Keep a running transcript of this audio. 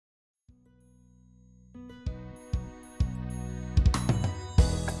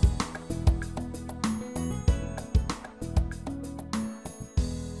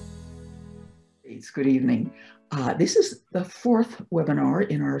Good evening. This is the fourth webinar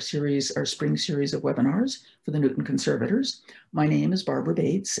in our series, our spring series of webinars for the Newton Conservators. My name is Barbara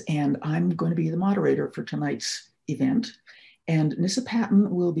Bates, and I'm going to be the moderator for tonight's event. And Nissa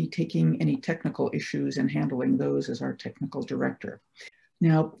Patton will be taking any technical issues and handling those as our technical director.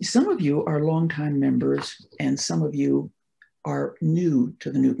 Now, some of you are longtime members, and some of you are new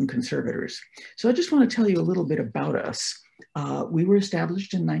to the Newton Conservators. So I just want to tell you a little bit about us. We were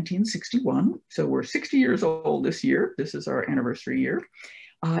established in 1961, so we're 60 years old this year. This is our anniversary year.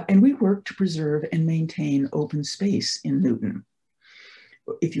 And we work to preserve and maintain open space in Newton.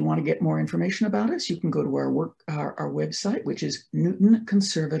 If you want to get more information about us, you can go to our website, which is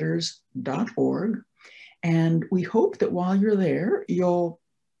newtonconservators.org. And we hope that while you're there, you'll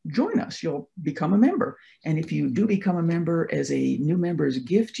join us, you'll become a member. And if you do become a member, as a new member's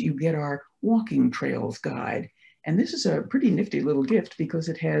gift, you get our walking trails guide. And this is a pretty nifty little gift because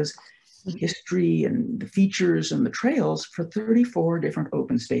it has history and the features and the trails for 34 different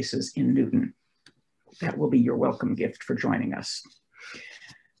open spaces in Newton. That will be your welcome gift for joining us.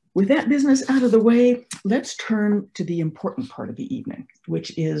 With that business out of the way, let's turn to the important part of the evening,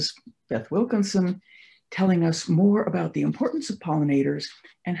 which is Beth Wilkinson telling us more about the importance of pollinators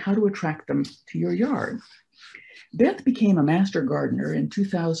and how to attract them to your yard. Beth became a master gardener in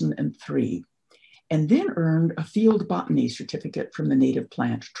 2003 and then earned a Field Botany Certificate from the Native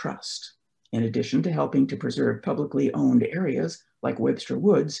Plant Trust. In addition to helping to preserve publicly owned areas like Webster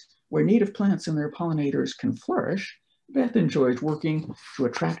Woods, where native plants and their pollinators can flourish, Beth enjoys working to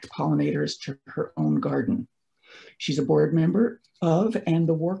attract pollinators to her own garden. She's a board member of and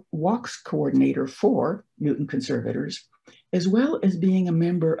the walks coordinator for Newton Conservators, as well as being a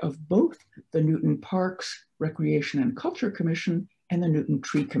member of both the Newton Parks, Recreation and Culture Commission and the Newton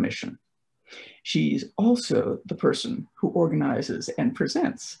Tree Commission. She's also the person who organizes and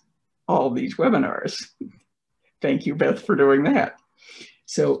presents all these webinars. Thank you, Beth, for doing that.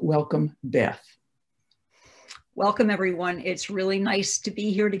 So welcome, Beth. Welcome, everyone. It's really nice to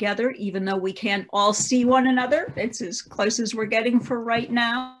be here together, even though we can't all see one another. It's as close as we're getting for right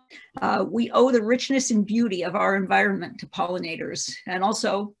now. We owe the richness and beauty of our environment to pollinators and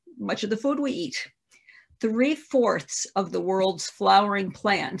also much of the food we eat. 3/4 of the world's flowering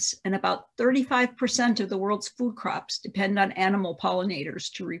plants and about 35% of the world's food crops depend on animal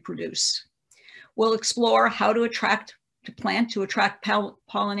pollinators to reproduce. We'll explore how to attract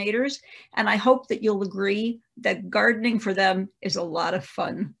pollinators, and I hope that you'll agree that gardening for them is a lot of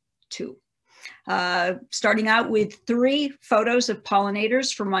fun too. Starting out with 3 photos of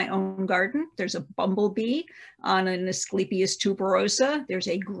pollinators from my own garden. There's a bumblebee on an Asclepias tuberosa. There's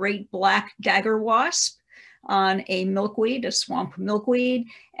a great black dagger wasp on a milkweed, a swamp milkweed,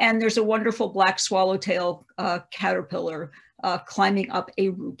 and there's a wonderful black swallowtail caterpillar climbing up a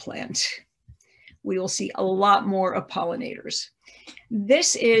rue plant. We will see a lot more of pollinators.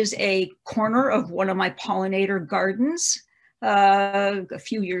 This is a corner of one of my pollinator gardens a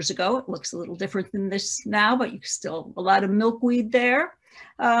few years ago. It looks a little different than this now, but you still a lot of milkweed there.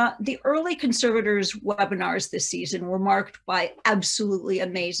 The early Conservators webinars this season were marked by absolutely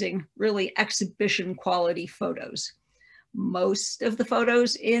amazing, really exhibition quality photos. Most of the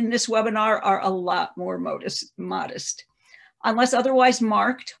photos in this webinar are a lot more modest. Unless otherwise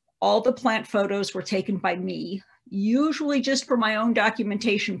marked, all the plant photos were taken by me, usually just for my own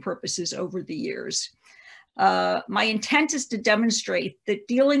documentation purposes over the years. My intent is to demonstrate that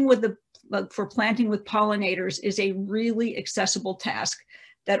dealing with for planting with pollinators is a really accessible task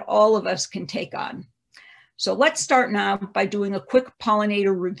that all of us can take on. So let's start now by doing a quick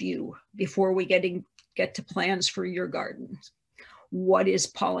pollinator review before we get to plans for your gardens. What is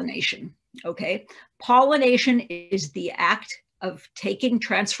pollination? Okay, pollination is the act of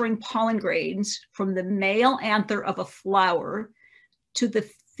transferring pollen grains from the male anther of a flower to the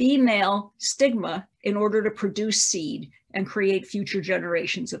female stigma in order to produce seed and create future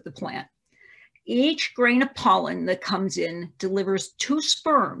generations of the plant. Each grain of pollen that comes in delivers 2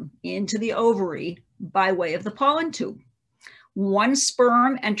 sperm into the ovary by way of the pollen tube. 1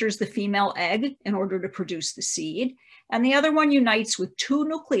 sperm enters the female egg in order to produce the seed, and the other one unites with 2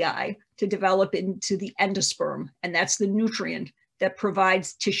 nuclei to develop into the endosperm, and that's the nutrient that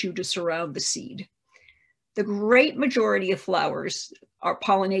provides tissue to surround the seed. The great majority of flowers are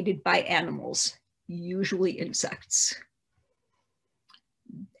pollinated by animals, usually insects.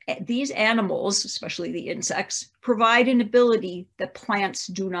 These animals, especially the insects, provide an ability that plants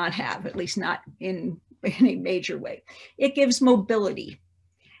do not have, at least not in a major way. It gives mobility.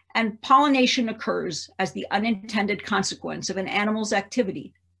 And pollination occurs as the unintended consequence of an animal's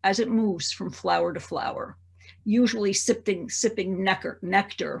activity as it moves from flower to flower, usually sipping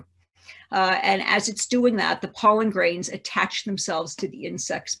nectar And as it's doing that, the pollen grains attach themselves to the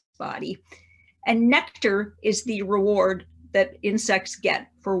insect's body. And nectar is the reward that insects get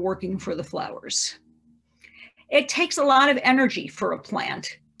for working for the flowers. It takes a lot of energy for a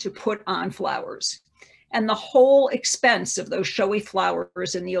plant to put on flowers. And the whole expense of those showy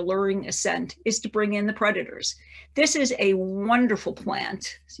flowers and the alluring ascent is to bring in the predators. This is a wonderful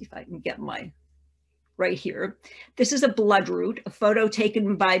plant. See if I can get my right here. This is a bloodroot, a photo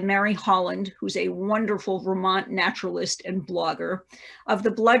taken by Mary Holland, who's a wonderful Vermont naturalist and blogger, of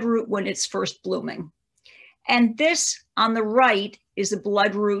the bloodroot when it's first blooming. And this on the right is a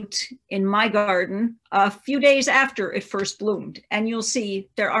bloodroot in my garden a few days after it first bloomed. And you'll see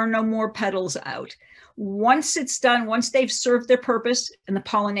there are no more petals out. Once it's done, once they've served their purpose and the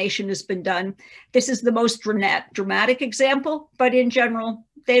pollination has been done, this is the most dramatic example, but in general,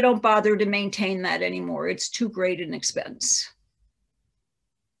 they don't bother to maintain that anymore. It's too great an expense.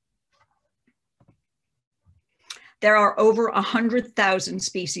 There are over 100,000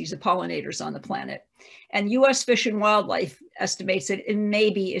 species of pollinators on the planet, and US Fish and Wildlife estimates that it may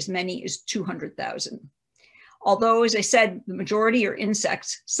be as many as 200,000. Although, as I said, the majority are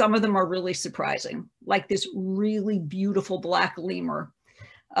insects, some of them are really surprising, like this really beautiful black lemur,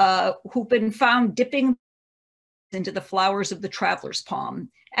 who've been found dipping into the flowers of the traveler's palm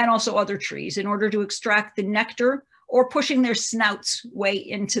and also other trees in order to extract the nectar, or pushing their snouts way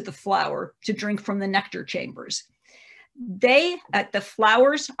into the flower to drink from the nectar chambers. The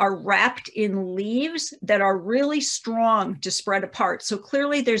flowers are wrapped in leaves that are really strong to spread apart. So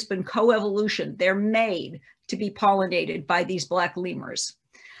clearly there's been coevolution. They're made to be pollinated by these black lemurs.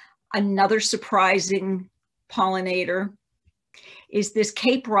 Another surprising pollinator is this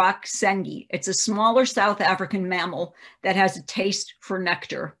Cape Rock sengi. It's a smaller South African mammal that has a taste for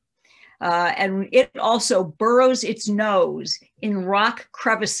nectar. And it also burrows its nose in rock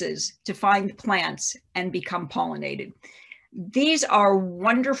crevices to find plants and become pollinated. These are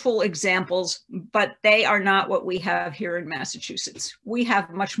wonderful examples, but they are not what we have here in Massachusetts. We have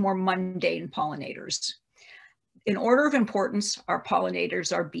much more mundane pollinators. In order of importance, our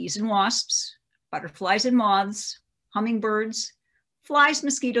pollinators are bees and wasps, butterflies and moths, hummingbirds, flies,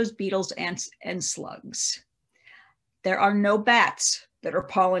 mosquitoes, beetles, ants, and slugs. There are no bats that are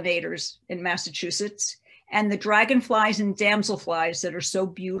pollinators in Massachusetts, and the dragonflies and damselflies that are so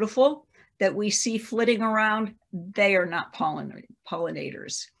beautiful that we see flitting around, they are not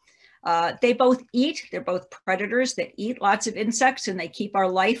pollinators. They both eat, they're both predators that eat lots of insects, and they keep our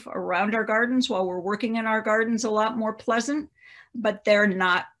life around our gardens while we're working in our gardens a lot more pleasant, but they're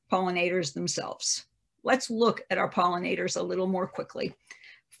not pollinators themselves. Let's look at our pollinators a little more quickly.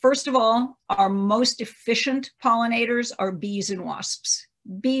 First of all, our most efficient pollinators are bees and wasps.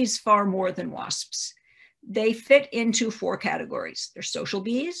 Bees far more than wasps. They fit into 4 categories. They're social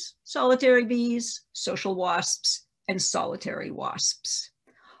bees, solitary bees, social wasps, and solitary wasps.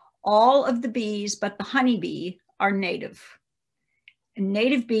 All of the bees but the honeybee are native.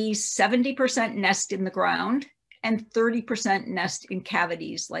 Native bees, 70% nest in the ground and 30% nest in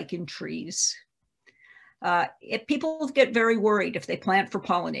cavities like in trees. People get very worried if they plant for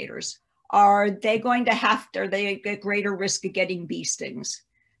pollinators. Are they at greater risk of getting bee stings?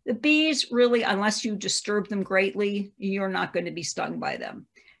 The bees really, unless you disturb them greatly, you're not going to be stung by them.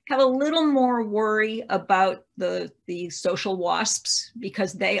 Have a little more worry about the social wasps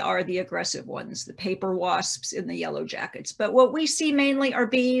because they are the aggressive ones, the paper wasps and the yellow jackets. But what we see mainly are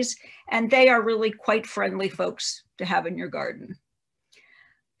bees, and they are really quite friendly folks to have in your garden.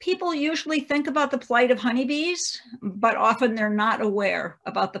 People usually think about the plight of honeybees, but often they're not aware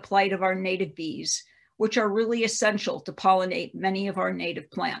about the plight of our native bees, which are really essential to pollinate many of our native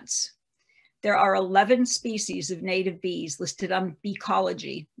plants. There are 11 species of native bees listed on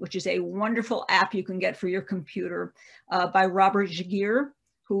Beecology, which is a wonderful app you can get for your computer by Robert Jagier,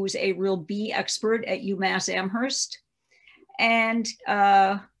 who's a real bee expert at UMass Amherst. And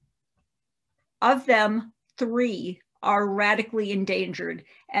of them, 3 are radically endangered,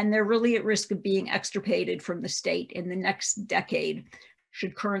 and they're really at risk of being extirpated from the state in the next decade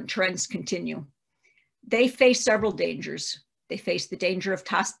should current trends continue. They face several dangers. They face the danger of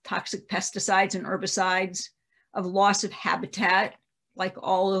toxic pesticides and herbicides, of loss of habitat, like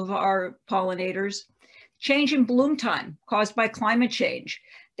all of our pollinators, change in bloom time caused by climate change.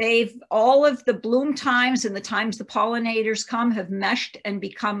 All of the bloom times and the times the pollinators come have meshed and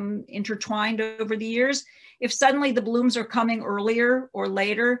become intertwined over the years. If suddenly the blooms are coming earlier or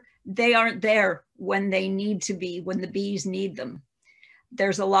later, they aren't there when they need to be, when the bees need them.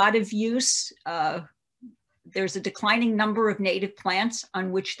 There's a lot of use. There's a declining number of native plants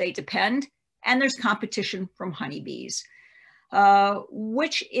on which they depend, and there's competition from honeybees.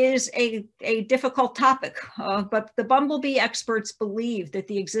 which is a difficult topic. But the bumblebee experts believe that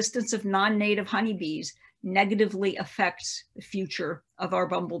the existence of non-native honeybees negatively affects the future of our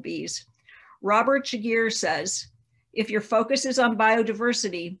bumblebees. Robert Jagir says, if your focus is on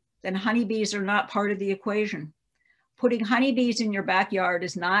biodiversity, then honeybees are not part of the equation. Putting honeybees in your backyard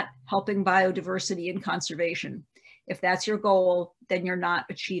is not helping biodiversity and conservation. If that's your goal, then you're not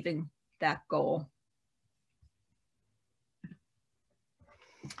achieving that goal.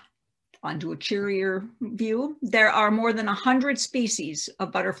 Onto a cheerier view. There are more than 100 species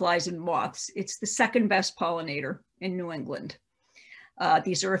of butterflies and moths. It's the second best pollinator in New England.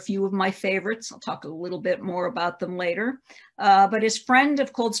 These are a few of my favorites. I'll talk a little bit more about them later. But as friend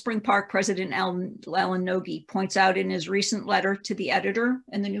of Cold Spring Park President Alan Nogi points out in his recent letter to the editor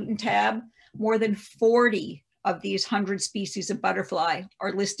in the Newton tab, more than 40 of these 100 species of butterfly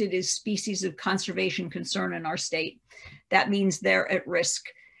are listed as species of conservation concern in our state. That means they're at risk.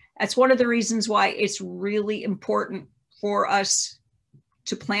 That's one of the reasons why it's really important for us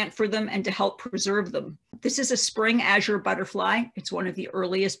to plant for them and to help preserve them. This is a spring azure butterfly. It's one of the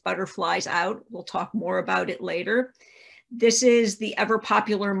earliest butterflies out. We'll talk more about it later. This is the ever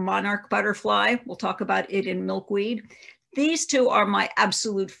popular monarch butterfly. We'll talk about it in milkweed. These two are my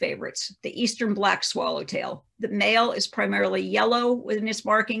absolute favorites. The eastern black swallowtail. The male is primarily yellow in its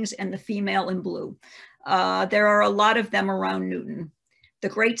markings and the female in blue. There are a lot of them around Newton. The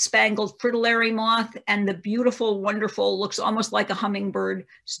great spangled fritillary moth and the beautiful, wonderful, looks almost like a hummingbird,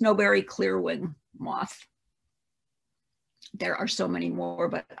 snowberry clearwing moth. There are so many more,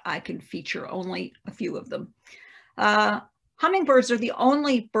 but I can feature only a few of them. Hummingbirds are the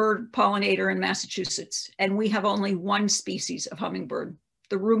only bird pollinator in Massachusetts, and we have only one species of hummingbird,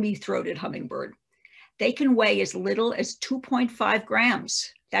 the ruby-throated hummingbird. They can weigh as little as 2.5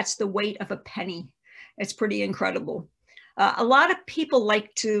 grams. That's the weight of a penny. It's pretty incredible. A lot of people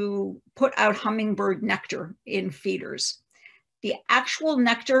like to put out hummingbird nectar in feeders. The actual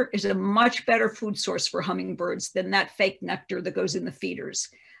nectar is a much better food source for hummingbirds than that fake nectar that goes in the feeders.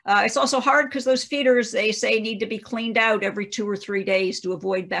 It's also hard because those feeders, they say, need to be cleaned out every 2 or 3 days to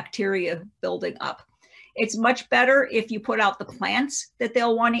avoid bacteria building up. It's much better if you put out the plants that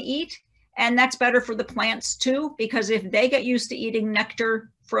they'll want to eat. And that's better for the plants too, because if they get used to eating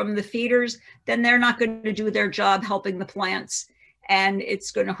nectar from the feeders, then they're not going to do their job helping the plants, and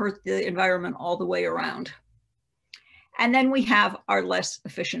it's going to hurt the environment all the way around. And then we have our less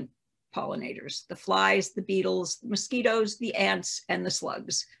efficient pollinators, the flies, the beetles, the mosquitoes, the ants, and the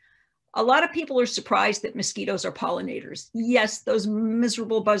slugs. A lot of people are surprised that mosquitoes are pollinators. Yes, those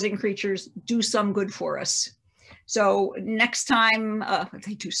miserable buzzing creatures do some good for us. So next time,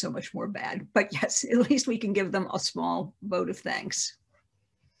 they do so much more bad, but yes, at least we can give them a small vote of thanks.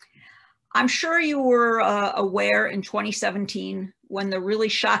 I'm sure you were aware in 2017 when the really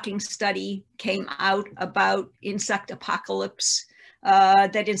shocking study came out about insect apocalypse,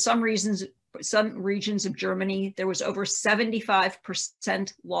 that in some regions of Germany, there was over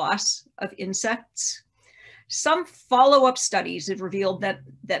 75% loss of insects. Some follow-up studies have revealed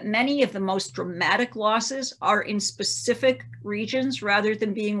that many of the most dramatic losses are in specific regions rather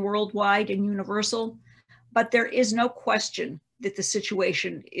than being worldwide and universal, but there is no question that the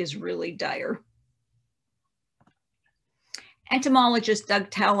situation is really dire. Entomologist Doug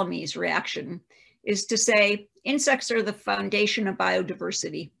Tallamy's reaction is to say, insects are the foundation of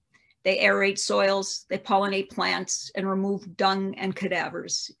biodiversity. They aerate soils, they pollinate plants, and remove dung and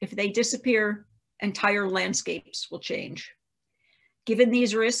cadavers. If they disappear, entire landscapes will change. Given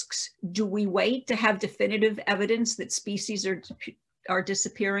these risks, do we wait to have definitive evidence that species are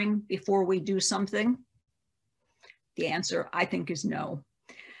disappearing before we do something? The answer, I think, is no.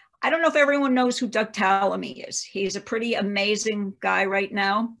 I don't know if everyone knows who Doug Tallamy is. He's a pretty amazing guy right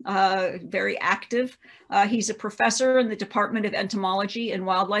now, very active. He's a professor in the Department of Entomology and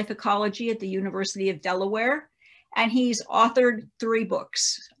Wildlife Ecology at the University of Delaware, and he's authored 3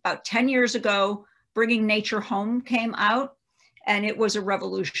 books. About 10 years ago, Bringing Nature Home came out, and it was a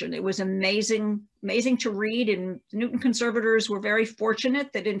revolution. It was amazing to read, and Newton Conservators were very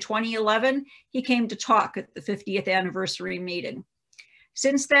fortunate that in 2011, he came to talk at the 50th anniversary meeting.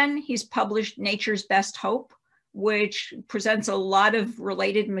 Since then, he's published Nature's Best Hope, which presents a lot of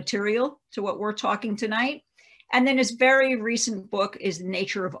related material to what we're talking tonight. And then his very recent book is The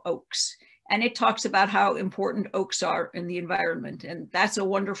Nature of Oaks, and it talks about how important oaks are in the environment. And that's a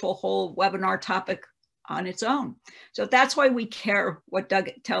wonderful whole webinar topic on its own. So that's why we care what Doug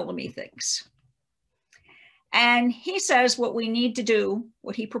Tallamy thinks. And he says what we need to do,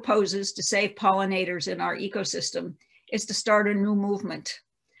 what he proposes to save pollinators in our ecosystem, is to start a new movement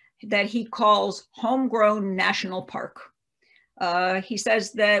that he calls Homegrown National Park. He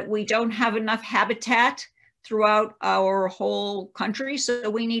says that we don't have enough habitat throughout our whole country, so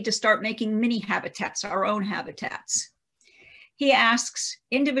we need to start making mini habitats, our own habitats. He asks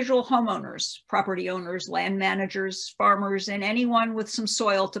individual homeowners, property owners, land managers, farmers, and anyone with some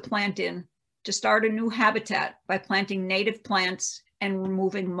soil to plant in to start a new habitat by planting native plants and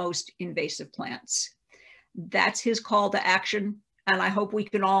removing most invasive plants. That's his call to action, and I hope we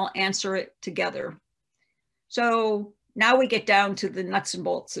can all answer it together. So now we get down to the nuts and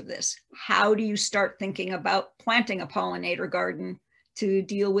bolts of this. How do you start thinking about planting a pollinator garden to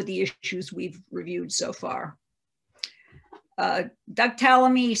deal with the issues we've reviewed so far? Doug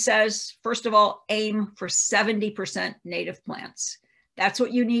Tallamy says, first of all, aim for 70% native plants. That's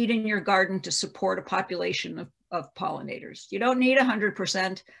what you need in your garden to support a population of pollinators. You don't need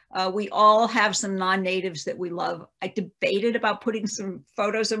 100%. We all have some non-natives that we love. I debated about putting some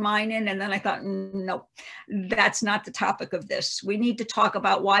photos of mine in, and then I thought, no, that's not the topic of this. We need to talk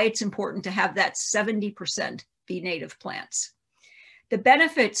about why it's important to have that 70% be native plants. The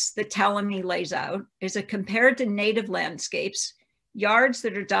benefits that Tallamy lays out is that compared to native landscapes, yards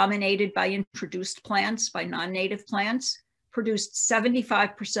that are dominated by introduced plants, by non-native plants, produced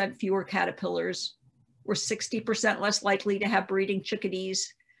 75% fewer caterpillars, were 60% less likely to have breeding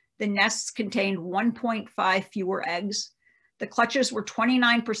chickadees. The nests contained 1.5 fewer eggs. The clutches were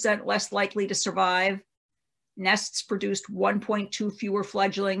 29% less likely to survive. Nests produced 1.2 fewer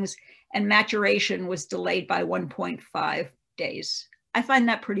fledglings, and maturation was delayed by 1.5 days. I find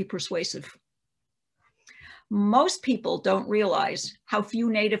that pretty persuasive. Most people don't realize how few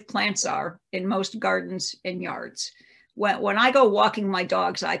native plants are in most gardens and yards. When I go walking my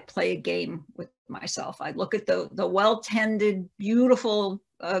dogs, I play a game with myself. I look at the well-tended, beautiful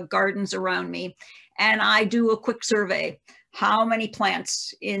gardens around me, and I do a quick survey. How many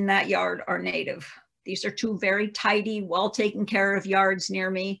plants in that yard are native? These are two very tidy, well taken care of yards near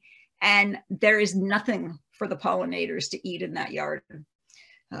me, and there is nothing for the pollinators to eat in that yard.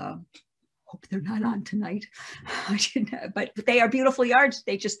 Hope they're not on tonight. But they are beautiful yards.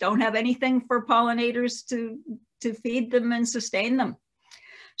 They just don't have anything for pollinators to feed them and sustain them.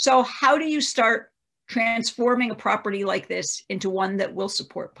 So how do you start transforming a property like this into one that will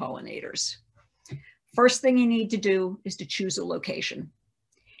support pollinators? First thing you need to do is to choose a location.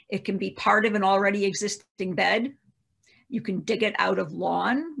 It can be part of an already existing bed. You can dig it out of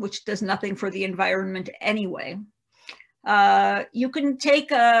lawn, which does nothing for the environment anyway. You can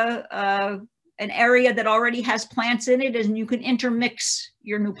take an area that already has plants in it, and you can intermix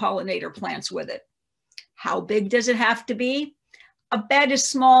your new pollinator plants with it. How big does it have to be? A bed as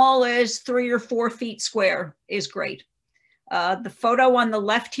small as 3 or 4 feet square is great. The photo on the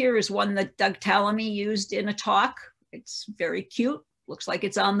left here is one that Doug Tallamy used in a talk. It's very cute. Looks like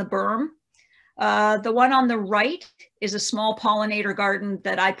it's on the berm. The one on the right is a small pollinator garden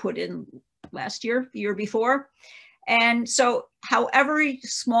that I put in last year, the year before. And so however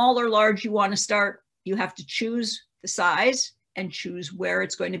small or large you want to start, you have to choose the size and choose where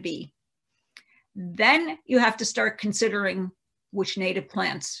it's going to be. Then you have to start considering which native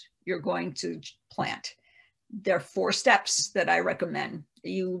plants you're going to plant. There are 4 steps that I recommend.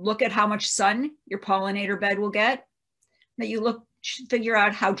 You look at how much sun your pollinator bed will get. That you figure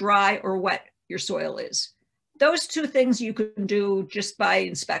out how dry or wet your soil is. Those 2 things you can do just by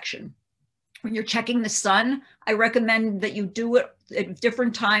inspection. When you're checking the sun, I recommend that you do it at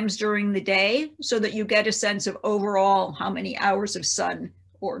different times during the day so that you get a sense of overall how many hours of sun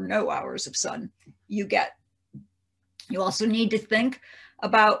or no hours of sun you get. You also need to think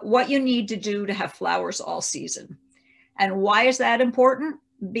about what you need to do to have flowers all season. And why is that important?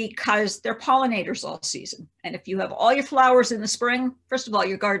 Because they're pollinators all season. And if you have all your flowers in the spring, first of all,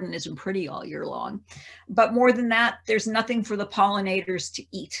 your garden isn't pretty all year long. But more than that, there's nothing for the pollinators to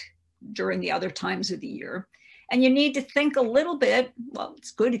eat during the other times of the year. And you need to think a little bit, well,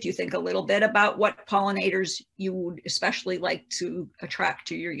 it's good if you think a little bit about what pollinators you would especially like to attract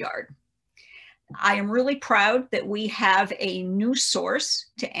to your yard. I am really proud that we have a new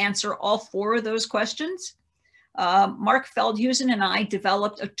source to answer all 4 of those questions. Mark Feldhusen and I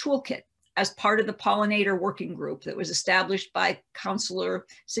developed a toolkit as part of the pollinator working group that was established by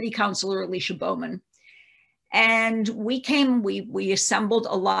City Councilor Alicia Bowman. And we assembled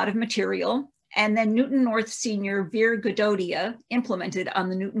a lot of material, and then Newton North senior Veer Gododia implemented on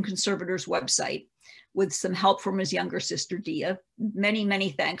the Newton Conservators website with some help from his younger sister, Dia. Many, many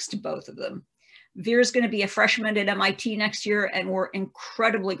thanks to both of them. Veer is going to be a freshman at MIT next year, and we're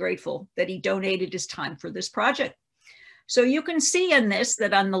incredibly grateful that he donated his time for this project. So you can see in this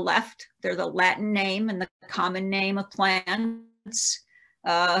that on the left, they're the Latin name and the common name of plants.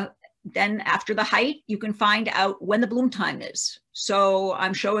 Then after the height, you can find out when the bloom time is. So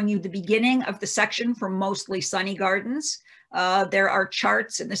I'm showing you the beginning of the section for mostly sunny gardens. There are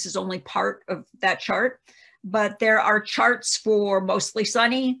charts, and this is only part of that chart, but there are charts for mostly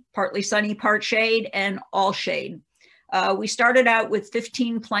sunny, part shade, and all shade. We started out with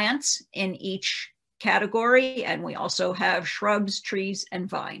 15 plants in each category, and we also have shrubs, trees, and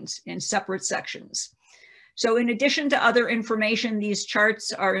vines in separate sections. So in addition to other information, these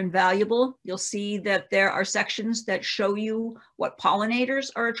charts are invaluable. You'll see that there are sections that show you what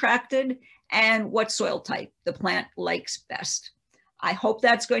pollinators are attracted and what soil type the plant likes best. I hope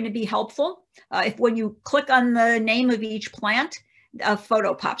that's going to be helpful. If when you click on the name of each plant, a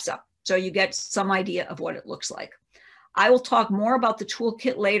photo pops up, so you get some idea of what it looks like. I will talk more about the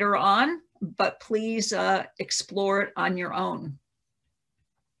toolkit later on, but please explore it on your own.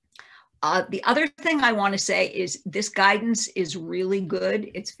 The other thing I want to say is this guidance is really good.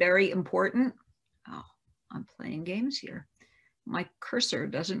 It's very important. Oh, I'm playing games here. My cursor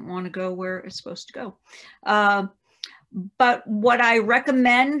doesn't want to go where it's supposed to go. But what I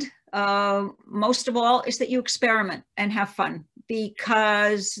recommend most of all is that you experiment and have fun,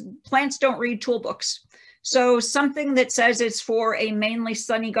 because plants don't read tool books. So something that says it's for a mainly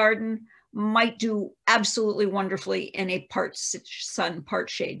sunny garden might do absolutely wonderfully in a part sun, part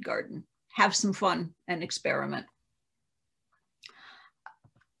shade garden. Have some fun and experiment.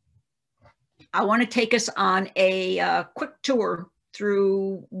 I want to take us on a quick tour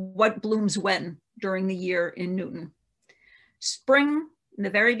through what blooms when during the year in Newton. Spring, in the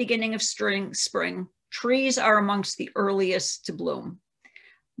very beginning of spring, trees are amongst the earliest to bloom.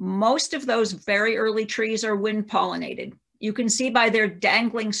 Most of those very early trees are wind pollinated. You can see by their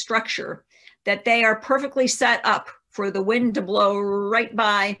dangling structure that they are perfectly set up for the wind to blow right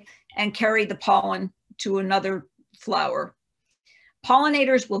by and carry the pollen to another flower.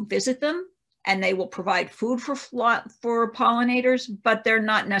 Pollinators will visit them and they will provide food for pollinators, but they're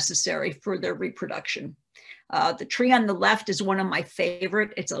not necessary for their reproduction. The tree on the left is one of my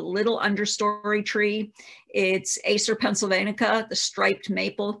favorite. It's a little understory tree. It's Acer pennsylvanica, the striped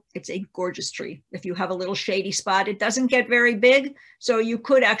maple. It's a gorgeous tree. If you have a little shady spot, it doesn't get very big, so you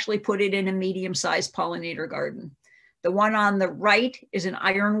could actually put it in a medium-sized pollinator garden. The one on the right is an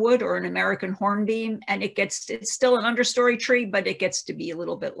ironwood or an American hornbeam, and it's still an understory tree, but it gets to be a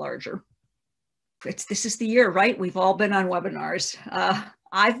little bit larger. This is the year, right? We've all been on webinars.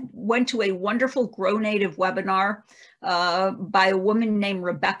 I went to a wonderful Grow Native webinar by a woman named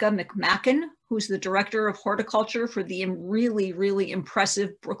Rebecca McMacken, who's the director of horticulture for the really, really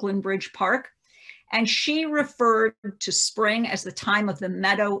impressive Brooklyn Bridge Park. And she referred to spring as the time of the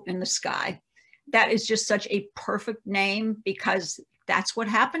meadow in the sky. That is just such a perfect name, because that's what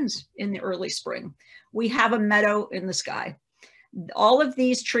happens in the early spring. We have a meadow in the sky. All of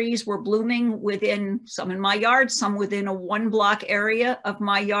these trees were blooming within, some in my yard, some within a 1-block area of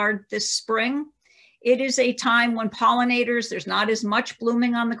my yard this spring. It is a time when pollinators, there's not as much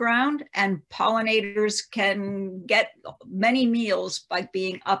blooming on the ground, and pollinators can get many meals by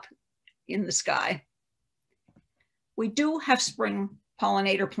being up in the sky. We do have spring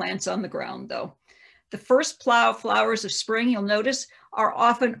pollinator plants on the ground though. The first flowers of spring, you'll notice, are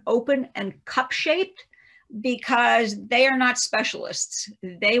often open and cup-shaped, because they are not specialists.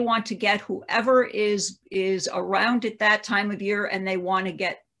 They want to get whoever is around at that time of year, and they want to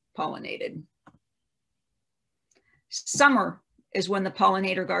get pollinated. Summer is when the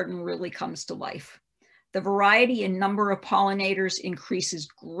pollinator garden really comes to life. The variety and number of pollinators increases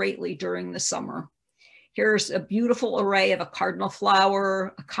greatly during the summer. Here's a beautiful array of a cardinal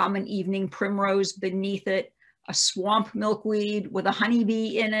flower, a common evening primrose beneath it, a swamp milkweed with a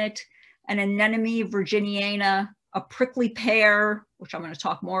honeybee in it, an anemone virginiana, a prickly pear, which I'm going to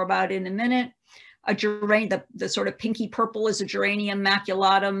talk more about in a minute, a geranium, the sort of pinky purple is a geranium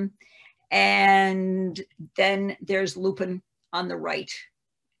maculatum, and then there's lupin on the right.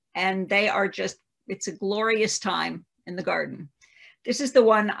 And they are just, it's a glorious time in the garden. This is the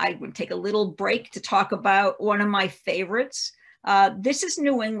one I would take a little break to talk about, one of my favorites. This is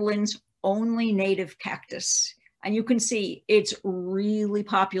New England's only native cactus. And you can see it's really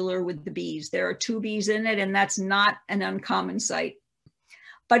popular with the bees. There are 2 bees in it, and that's not an uncommon sight.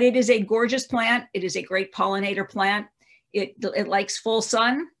 But it is a gorgeous plant. It is a great pollinator plant. It likes full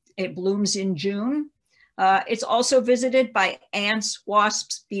sun. It blooms in June. It's also visited by ants,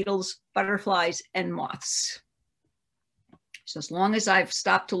 wasps, beetles, butterflies, and moths. So as long as I've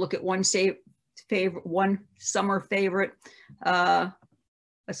stopped to look at one summer favorite,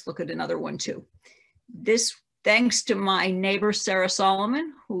 let's look at another one too. This, thanks to my neighbor, Sarah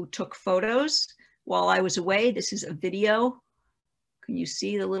Solomon, who took photos while I was away. This is a video. Can you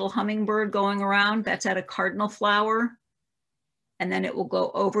see the little hummingbird going around? That's at a cardinal flower. And then it will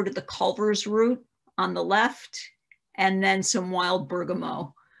go over to the Culver's root on the left, and then some wild bergamot.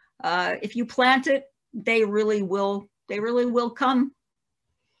 If you plant it, they really will come.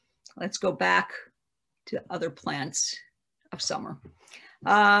 Let's go back to other plants of summer.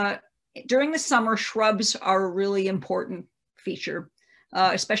 During the summer, shrubs are a really important feature,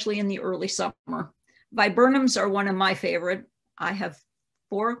 especially in the early summer. Viburnums are one of my favorite. I have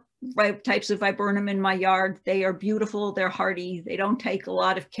 4 types of viburnum in my yard. They are beautiful, they're hardy, they don't take a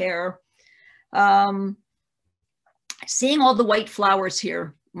lot of care. Seeing all the white flowers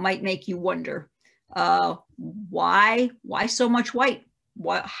here might make you wonder, why so much white?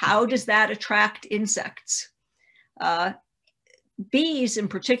 How does that attract insects? Bees in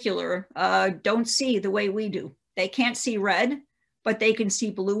particular don't see the way we do. They can't see red, but they can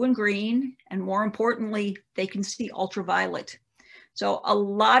see blue and green, and more importantly, they can see ultraviolet. So a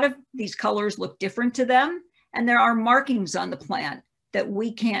lot of these colors look different to them, and there are markings on the plant that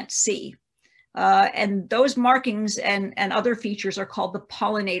we can't see. And those markings and other features are called the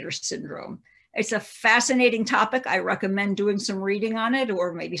pollinator syndrome. It's a fascinating topic. I recommend doing some reading on it,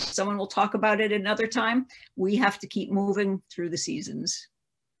 or maybe someone will talk about it another time. We have to keep moving through the seasons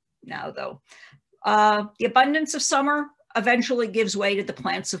now, though. The abundance of summer eventually gives way to the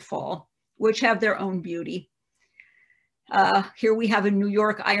plants of fall, which have their own beauty. Here we have a New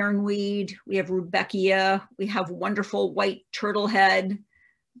York ironweed, we have rudbeckia, we have wonderful white turtlehead,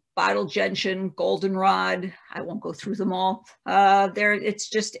 bottle gentian, goldenrod. I won't go through them all.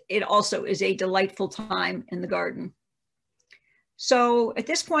 It also is a delightful time in the garden. So at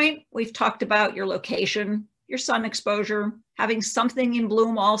this point, we've talked about your location, your sun exposure, having something in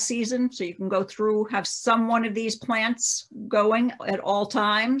bloom all season, so you can go through, have one of these plants going at all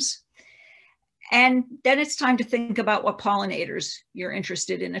times. And then it's time to think about what pollinators you're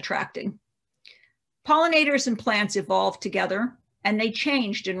interested in attracting. Pollinators and plants evolved together, and they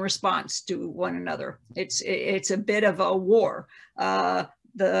changed in response to one another. It's a bit of a war.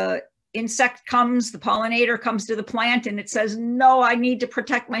 The insect comes, the pollinator comes to the plant, and it says, no, I need to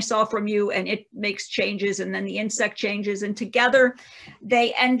protect myself from you, and it makes changes, and then the insect changes, and together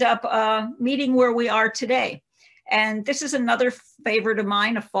they end up meeting where we are today. And this is another favorite of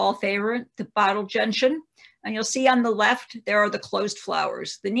mine, a fall favorite, the bottle gentian. And you'll see on the left, there are the closed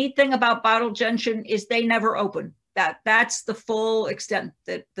flowers. The neat thing about bottle gentian is they never open. That's the full extent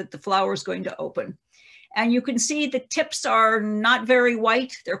that the flower is going to open. And you can see the tips are not very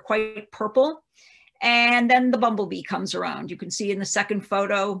white, they're quite purple. And then the bumblebee comes around. You can see in the second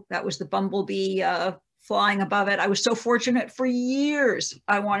photo, that was the bumblebee flying above it. I was so fortunate. For years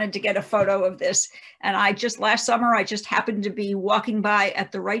I wanted to get a photo of this. And last summer, I just happened to be walking by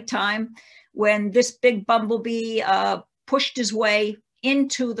at the right time when this big bumblebee pushed his way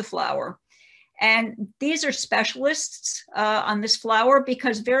into the flower. And these are specialists on this flower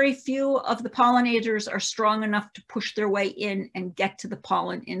because very few of the pollinators are strong enough to push their way in and get to the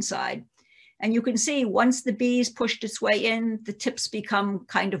pollen inside. And you can see once the bees pushed its way in, the tips become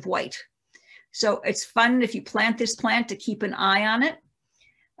kind of white. So it's fun if you plant this plant to keep an eye on it.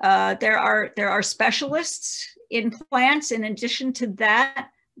 There are specialists in plants. In addition to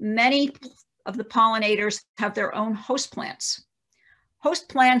that, many of the pollinators have their own host plants. Host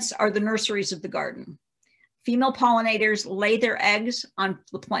plants are the nurseries of the garden. Female pollinators lay their eggs on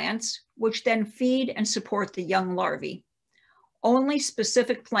the plants, which then feed and support the young larvae. Only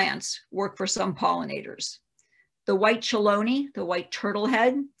specific plants work for some pollinators. The white chelone, the white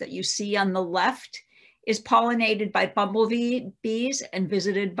turtlehead that you see on the left, is pollinated by bumblebees and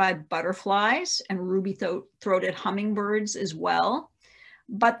visited by butterflies and ruby-throated hummingbirds as well.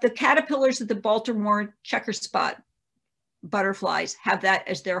 But the caterpillars of the Baltimore checker spot butterflies have that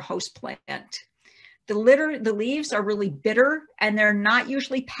as their host plant. The leaves are really bitter, and they're not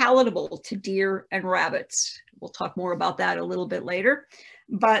usually palatable to deer and rabbits. We'll talk more about that a little bit later,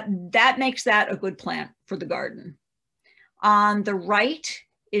 but that makes that a good plant for the garden. On the right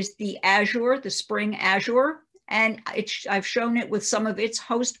is the azure, the spring azure, and I've shown it with some of its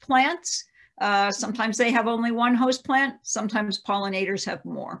host plants. Sometimes they have only one host plant, sometimes pollinators have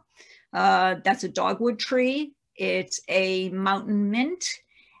more. That's a dogwood tree. It's a mountain mint,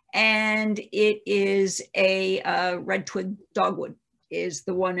 and it is a red twig dogwood is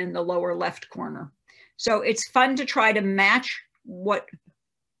the one in the lower left corner. So it's fun to try to match what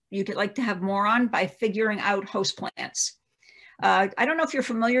you'd like to have more on by figuring out host plants. I don't know if you're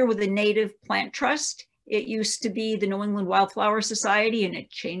familiar with the Native Plant Trust. It used to be the New England Wildflower Society, and it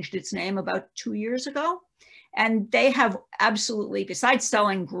changed its name about 2 years ago. And they have absolutely, besides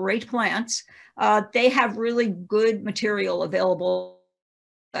selling great plants, they have really good material available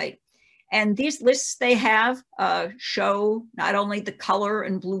website. And these lists they have show not only the color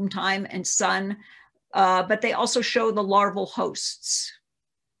and bloom time and sun, but they also show the larval hosts.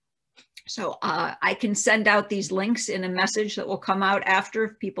 So I can send out these links in a message that will come out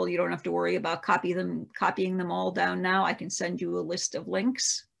after. People, you don't have to worry about copying them all down now. I can send you a list of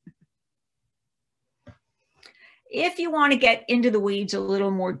links. If you want to get into the weeds a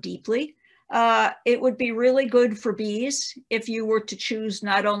little more deeply, it would be really good for bees if you were to choose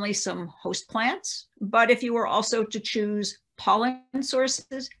not only some host plants, but if you were also to choose pollen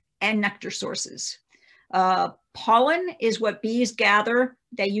sources and nectar sources. Pollen is what bees gather.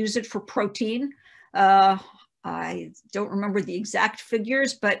 They use it for protein. I don't remember the exact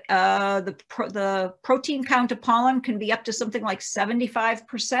figures, but the protein count of pollen can be up to something like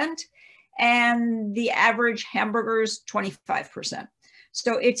 75%, and the average hamburgers 25%.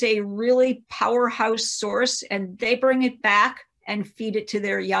 So it's a really powerhouse source, and they bring it back and feed it to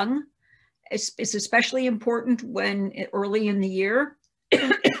their young. It's especially important when early in the year.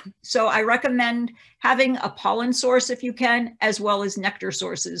 So I recommend having a pollen source if you can, as well as nectar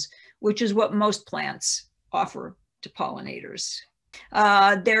sources, which is what most plants offer to pollinators.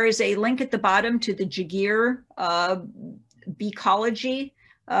 There is a link at the bottom to the Jagir Beecology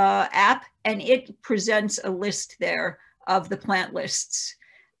app, and it presents a list there of the plant lists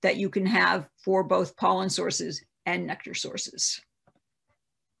that you can have for both pollen sources and nectar sources.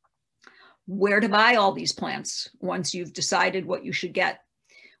 Where to buy all these plants once you've decided what you should get.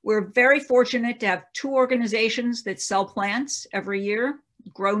 We're very fortunate to have 2 organizations that sell plants every year.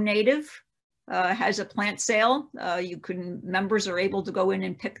 Grow Native has a plant sale. Members are able to go in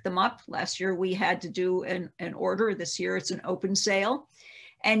and pick them up. Last year we had to do an order. This year it's an open sale.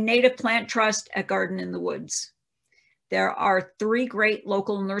 And Native Plant Trust at Garden in the Woods. There are 3 great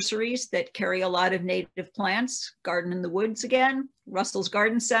local nurseries that carry a lot of native plants: Garden in the Woods again, Russell's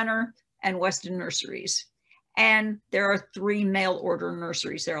Garden Center, and Weston Nurseries. And there are 3 mail order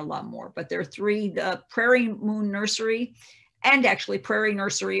nurseries. There are a lot more, but there are 3. The Prairie Moon Nursery and actually Prairie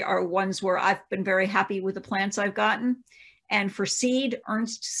Nursery are ones where I've been very happy with the plants I've gotten. And for seed,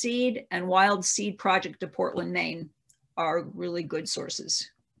 Ernst Seed and Wild Seed Project of Portland, Maine are really good sources.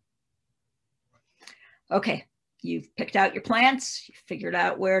 Okay, you've picked out your plants, you've figured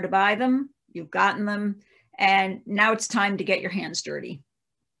out where to buy them, you've gotten them, and now it's time to get your hands dirty.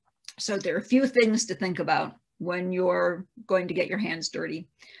 So there are a few things to think about when you're going to get your hands dirty.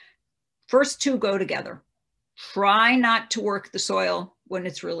 First 2 go together. Try not to work the soil when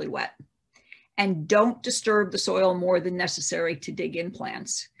it's really wet. And don't disturb the soil more than necessary to dig in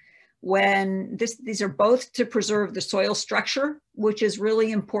plants. These are both to preserve the soil structure, which is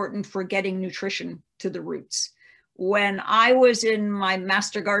really important for getting nutrition to the roots. When I was in my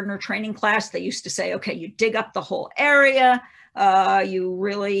Master Gardener training class, they used to say, okay, you dig up the whole area, you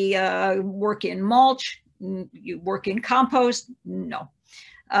really work in mulch, you work in compost. No.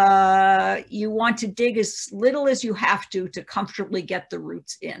 You want to dig as little as you have to comfortably get the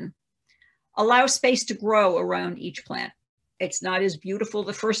roots in. Allow space to grow around each plant. It's not as beautiful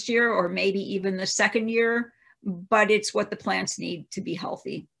the first year or maybe even the second year, but it's what the plants need to be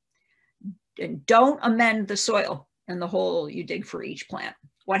healthy. And don't amend the soil in the hole you dig for each plant.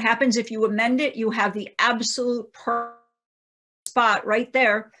 What happens if you amend it? You have the absolute perfect spot right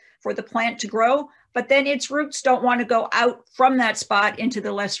there for the plant to grow, but then its roots don't want to go out from that spot into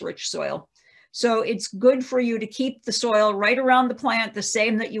the less rich soil. So it's good for you to keep the soil right around the plant the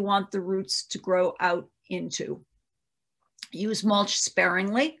same that you want the roots to grow out into. Use mulch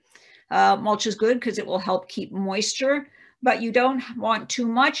sparingly. Mulch is good because it will help keep moisture, but you don't want too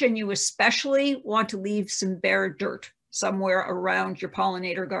much, and you especially want to leave some bare dirt somewhere around your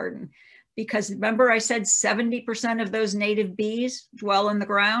pollinator garden. Because remember I said 70% of those native bees dwell in the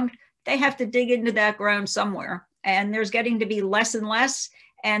ground? They have to dig into that ground somewhere, and there's getting to be less and less,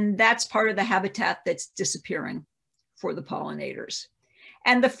 and that's part of the habitat that's disappearing for the pollinators.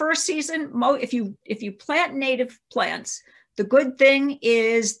 And the first season, if you plant native plants, the good thing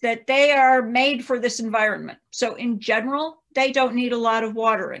is that they are made for this environment. So in general, they don't need a lot of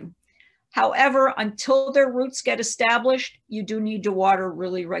watering. However, until their roots get established, you do need to water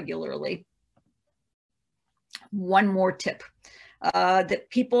really regularly. One more tip that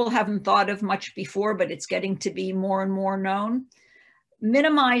people haven't thought of much before, but it's getting to be more and more known.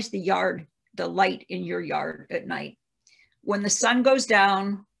 Minimize the light in your yard at night. When the sun goes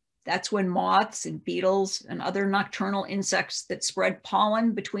down, that's when moths and beetles and other nocturnal insects that spread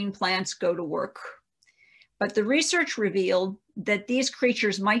pollen between plants go to work. But the research revealed that these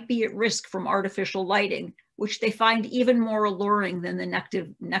creatures might be at risk from artificial lighting, which they find even more alluring than the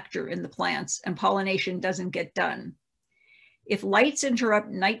nectar in the plants, and pollination doesn't get done. If lights interrupt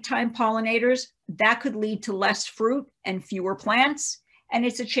nighttime pollinators, that could lead to less fruit and fewer plants. And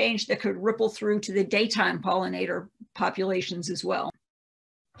it's a change that could ripple through to the daytime pollinator populations as well.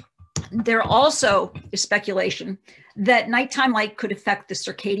 There also is speculation that nighttime light could affect the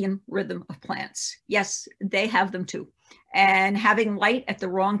circadian rhythm of plants. Yes, they have them too. And having light at the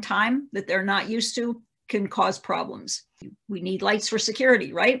wrong time that they're not used to can cause problems. We need lights for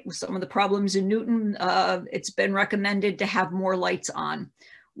security, right? With some of the problems in Newton, it's been recommended to have more lights on.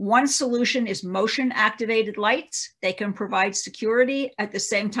 One solution is motion activated lights. They can provide security. At the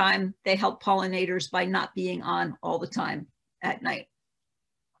same time, they help pollinators by not being on all the time at night.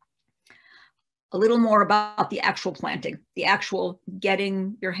 A little more about the actual planting, the actual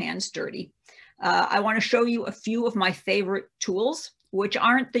getting your hands dirty. I want to show you a few of my favorite tools, which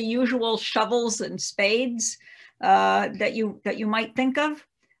aren't the usual shovels and spades that you might think of.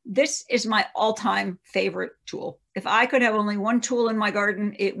 This is my all-time favorite tool. If I could have only one tool in my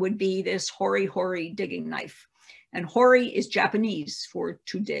garden, it would be this hori digging knife. And hori is Japanese for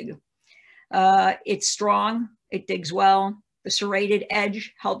to dig. It's strong, it digs well. The serrated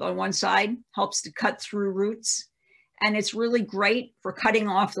edge held on one side helps to cut through roots. And it's really great for cutting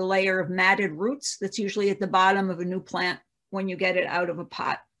off the layer of matted roots that's usually at the bottom of a new plant when you get it out of a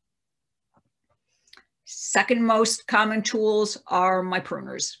pot. Second most common tools are my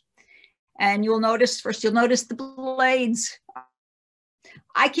pruners. And you'll notice the blades.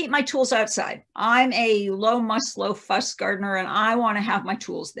 I keep my tools outside. I'm a low muss, low fuss gardener, and I want to have my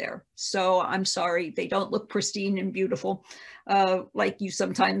tools there. So I'm sorry, they don't look pristine and beautiful like you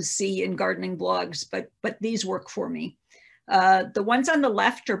sometimes see in gardening blogs, but these work for me. The ones on the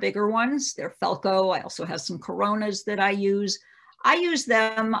left are bigger ones. They're Felco. I also have some Coronas that I use. I use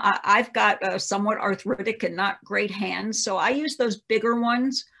them. I've got somewhat arthritic and not great hands, so I use those bigger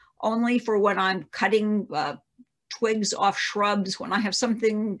ones only for when I'm cutting twigs off shrubs, when I have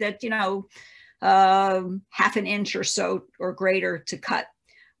something that, half an inch or so or greater to cut.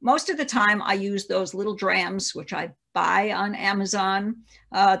 Most of the time I use those little drams, which I buy on Amazon.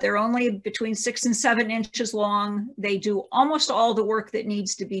 They're only between 6 and 7 inches long. They do almost all the work that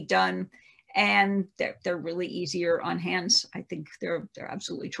needs to be done. And they're really easier on hands. I think they're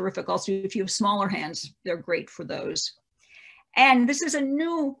absolutely terrific. Also, if you have smaller hands, they're great for those. And this is a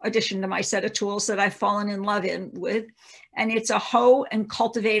new addition to my set of tools that I've fallen in love with, and it's a hoe and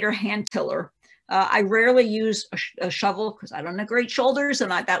cultivator hand tiller. I rarely use a shovel because I don't have great shoulders and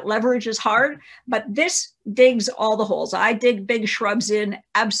that leverage is hard, but this digs all the holes. I dig big shrubs in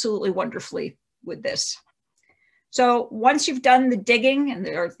absolutely wonderfully with this. So once you've done the digging and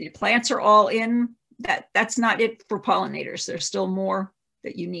the plants are all in, that's not it for pollinators. There's still more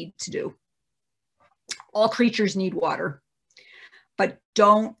that you need to do. All creatures need water, but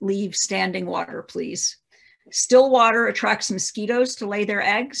don't leave standing water, please. Still water attracts mosquitoes to lay their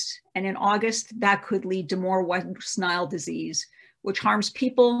eggs, and in August, that could lead to more West Nile disease, which harms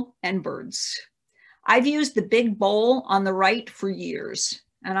people and birds. I've used the big bowl on the right for years,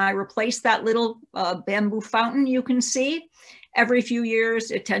 and I replaced that little bamboo fountain you can see. Every few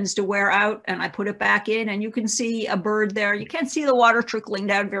years, it tends to wear out, and I put it back in, and you can see a bird there. You can't see the water trickling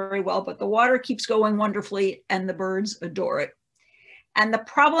down very well, but the water keeps going wonderfully, and the birds adore it. And the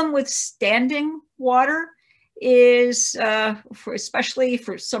problem with standing water is, especially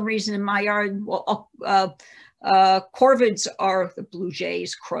for some reason in my yard, corvids are the blue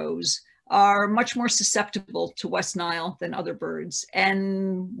jays, crows, are much more susceptible to West Nile than other birds.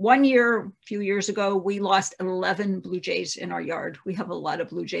 And one year, a few years ago, we lost 11 blue jays in our yard. We have a lot of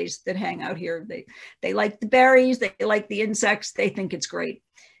blue jays that hang out here. They like the berries, they like the insects, they think it's great.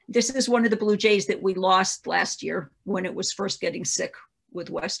 This is one of the blue jays that we lost last year when it was first getting sick with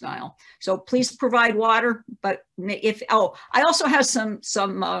West Nile. So please provide water, but I also have some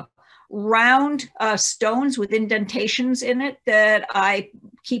round stones with indentations in it that I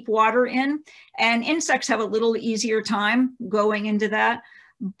keep water in, and insects have a little easier time going into that,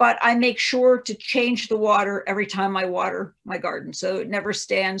 but I make sure to change the water every time I water my garden, so it never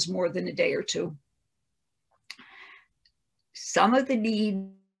stands more than a day or two. Some of the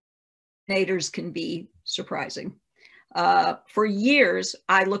pollinators can be surprising. For years,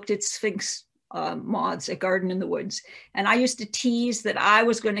 I looked at Sphinx moths at Garden in the Woods, and I used to tease that I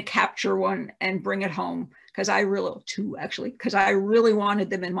was going to capture one and bring it home because I really wanted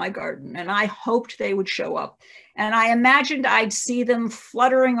them in my garden, and I hoped they would show up. And I imagined I'd see them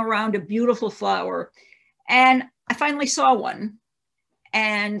fluttering around a beautiful flower, and I finally saw one,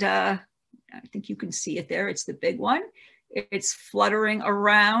 and I think you can see it there. It's the big one. It's fluttering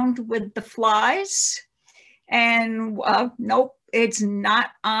around with the flies. And nope, it's not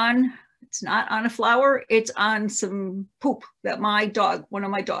on It's not on a flower, it's on some poop that my dog, one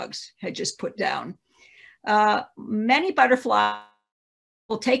of my dogs, had just put down. Many butterflies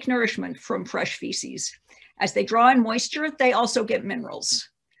will take nourishment from fresh feces. As they draw in moisture, they also get minerals.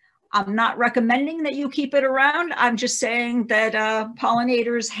 I'm not recommending that you keep it around. I'm just saying that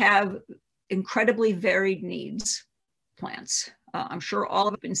pollinators have incredibly varied needs, plants. I'm sure all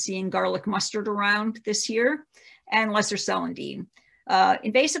of you have been seeing garlic mustard around this year, and lesser celandine.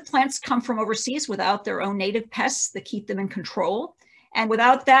 Invasive plants come from overseas without their own native pests that keep them in control. And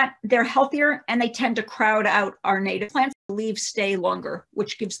without that, they're healthier and they tend to crowd out our native plants. The leaves stay longer,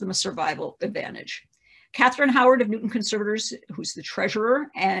 which gives them a survival advantage. Catherine Howard of Newton Conservators, who's the treasurer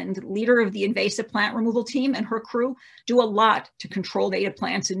and leader of the invasive plant removal team, and her crew do a lot to control native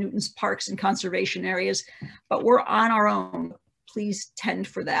plants in Newton's parks and conservation areas, but we're on our own. Please tend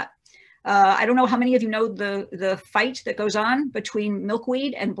for that. I don't know how many of you know the fight that goes on between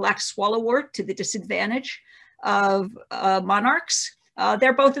milkweed and black swallowwort to the disadvantage of monarchs.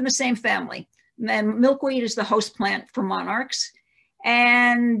 They're both in the same family. And milkweed is the host plant for monarchs,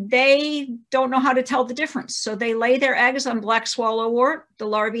 and they don't know how to tell the difference. So they lay their eggs on black swallowwort, the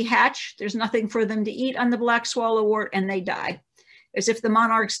larvae hatch, there's nothing for them to eat on the black swallowwort, and they die, as if the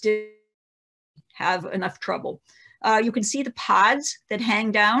monarchs didn't have enough trouble. You can see the pods that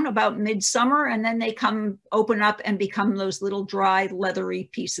hang down about midsummer, and then they come open up and become those little dry, leathery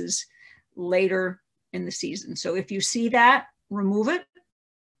pieces later in the season. So if you see that, remove it.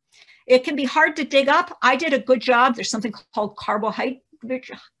 It can be hard to dig up. I did a good job. There's something called carbohydrate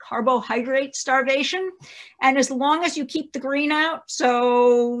starvation. And as long as you keep the green out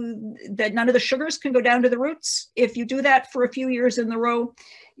so that none of the sugars can go down to the roots, if you do that for a few years in a row,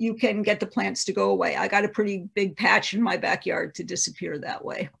 you can get the plants to go away. I got a pretty big patch in my backyard to disappear that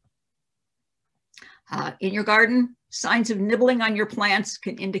way. In your garden, signs of nibbling on your plants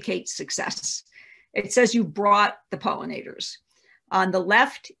can indicate success. It says you brought the pollinators. On the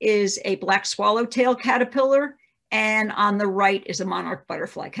left is a black swallowtail caterpillar, and on the right is a monarch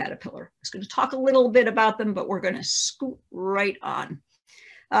butterfly caterpillar. I was going to talk a little bit about them, but we're going to scoot right on.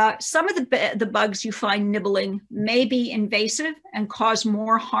 Some of the bugs you find nibbling may be invasive and cause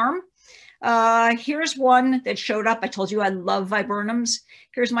more harm. Here's one that showed up. I told you I love viburnums.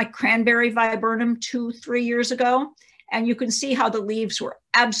 Here's my cranberry viburnum 2-3 years ago. And you can see how the leaves were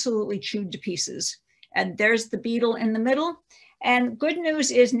absolutely chewed to pieces. And there's the beetle in the middle. And good news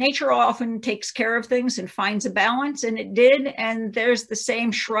is nature often takes care of things and finds a balance, and it did. And there's the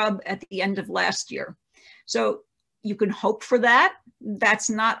same shrub at the end of last year. So you can hope for that. That's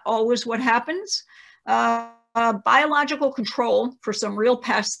not always what happens. Biological control for some real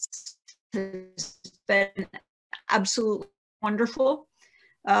pests has been absolutely wonderful.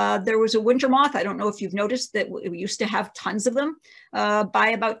 There was a winter moth. I don't know if you've noticed that we used to have tons of them.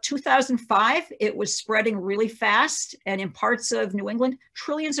 By about 2005, it was spreading really fast. And in parts of New England,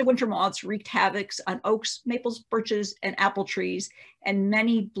 trillions of winter moths wreaked havoc on oaks, maples, birches, and apple trees, and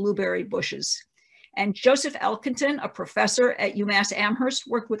many blueberry bushes. And Joseph Elkington, a professor at UMass Amherst,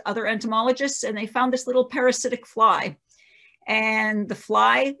 worked with other entomologists, and they found this little parasitic fly. And the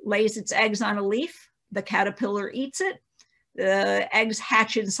fly lays its eggs on a leaf. The caterpillar eats it. The eggs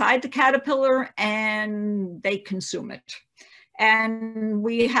hatch inside the caterpillar and they consume it. And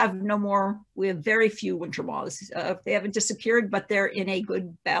we have very few winter moths. They haven't disappeared, but they're in a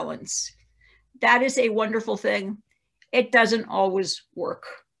good balance. That is a wonderful thing. It doesn't always work.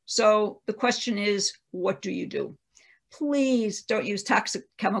 So the question is, what do you do? Please don't use toxic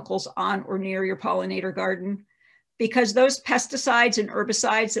chemicals on or near your pollinator garden, because those pesticides and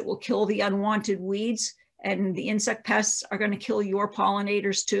herbicides that will kill the unwanted weeds and the insect pests are going to kill your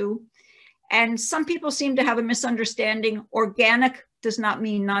pollinators too. And some people seem to have a misunderstanding. Organic does not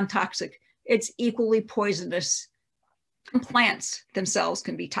mean non-toxic. It's equally poisonous. Plants themselves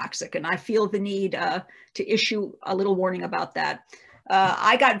can be toxic, and I feel the need to issue a little warning about that.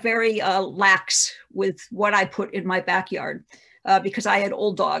 I got very lax with what I put in my backyard because I had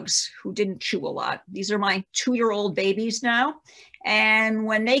old dogs who didn't chew a lot. These are my 2-year-old babies now. And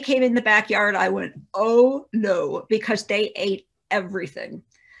when they came in the backyard, I went, oh no, because they ate everything.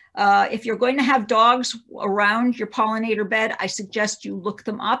 If you're going to have dogs around your pollinator bed, I suggest you look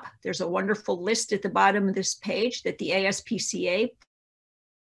them up. There's a wonderful list at the bottom of this page that the ASPCA,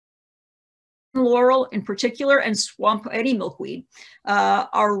 laurel in particular, and swamp eddy milkweed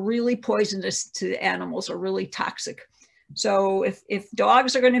are really poisonous to animals, are really toxic. So if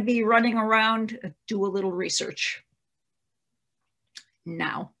dogs are going to be running around, do a little research.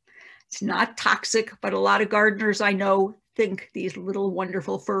 Now, it's not toxic, but a lot of gardeners I know think these little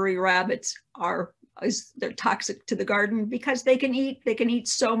wonderful furry rabbits they're toxic to the garden because they can eat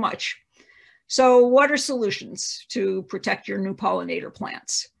so much. So what are solutions to protect your new pollinator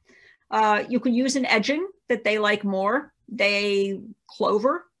plants? You could use an edging that they like more.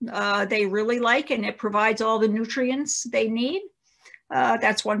 Clover, they really like, and it provides all the nutrients they need.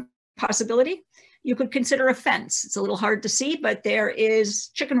 That's one possibility. You could consider a fence. It's a little hard to see, but there is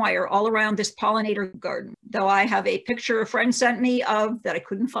chicken wire all around this pollinator garden. Though I have a picture a friend sent me of that I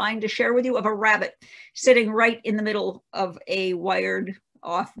couldn't find to share with you of a rabbit sitting right in the middle of a wired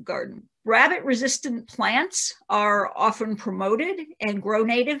off garden. Rabbit resistant plants are often promoted, and Grow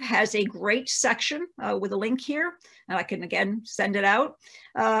Native has a great section with a link here, and I can again send it out,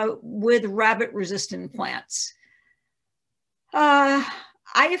 with rabbit resistant plants. I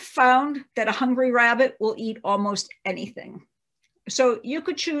have found that a hungry rabbit will eat almost anything. So you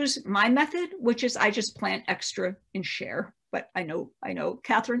could choose my method, which is I just plant extra and share. But I know,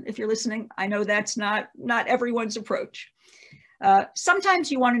 Catherine, if you're listening, I know that's not everyone's approach.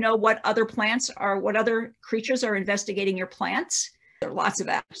 Sometimes you want to know what other creatures are investigating your plants. There are lots of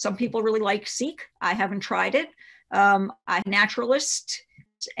apps. Some people really like Seek. I haven't tried it. I'm a naturalist,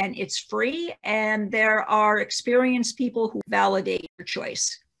 and it's free. And there are experienced people who validate your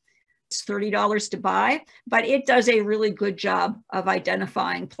choice. It's $30 to buy, but it does a really good job of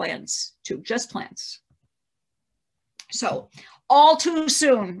identifying plants too, just plants. So all too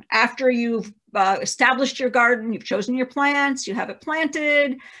soon, after you've established your garden, you've chosen your plants, you have it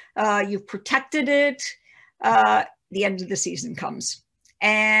planted, you've protected it, the end of the season comes.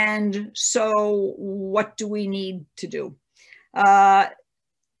 And so what do we need to do?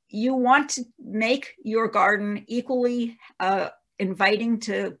 You want to make your garden equally inviting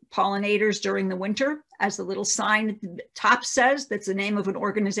to pollinators during the winter. As the little sign at the top says, that's the name of an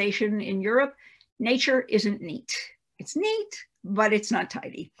organization in Europe. Nature isn't neat. It's neat, but it's not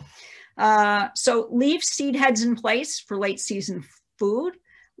tidy. So leave seed heads in place for late season food.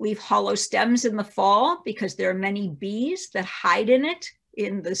 Leave hollow stems in the fall because there are many bees that hide in it,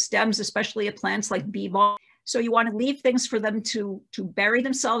 in the stems, especially of plants like bee balm. So you want to leave things for them to bury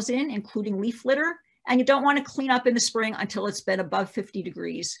themselves in, including leaf litter. And you don't want to clean up in the spring until it's been above 50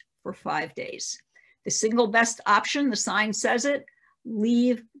 degrees for 5 days. The single best option, the sign says it,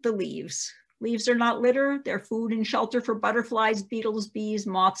 leave the leaves. Leaves are not litter. They're food and shelter for butterflies, beetles, bees,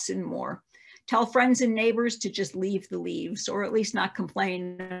 moths, and more. Tell friends and neighbors to just leave the leaves, or at least not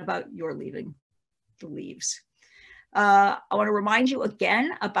complain about your leaving the leaves. I want to remind you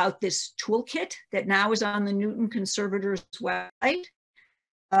again about this toolkit that now is on the Newton Conservators website.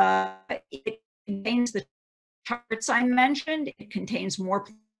 It contains the charts I mentioned. It contains more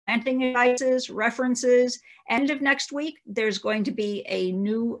planting advices, references. End of next week, there's going to be a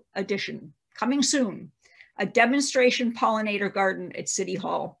new edition coming soon, a demonstration pollinator garden at City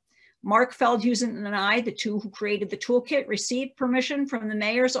Hall. Mark Feldhusen and I, the two who created the toolkit, received permission from the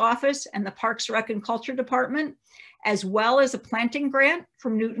mayor's office and the Parks, Rec, and Culture Department, as well as a planting grant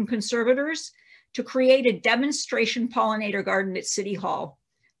from Newton Conservators, to create a demonstration pollinator garden at City Hall,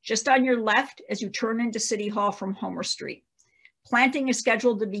 just on your left as you turn into City Hall from Homer Street. Planting is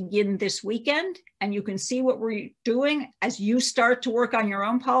scheduled to begin this weekend, and you can see what we're doing as you start to work on your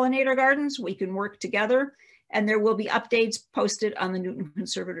own pollinator gardens. We can work together, and there will be updates posted on the Newton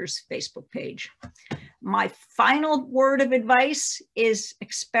Conservators Facebook page. My final word of advice is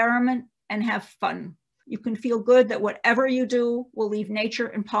experiment and have fun. You can feel good that whatever you do will leave nature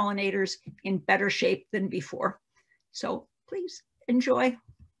and pollinators in better shape than before. So please enjoy.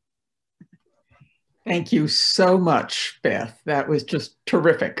 Thank you so much, Beth. That was just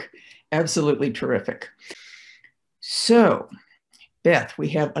terrific. Absolutely terrific. So, Beth, we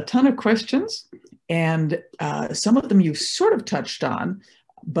have a ton of questions, and some of them you've sort of touched on,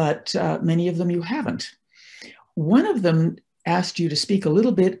 but many of them you haven't. One of them asked you to speak a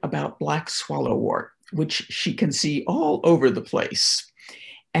little bit about black swallowwort, which she can see all over the place.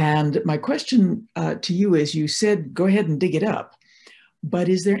 And my question to you is, you said, go ahead and dig it up. But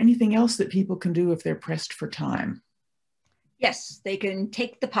is there anything else that people can do if they're pressed for time? Yes, they can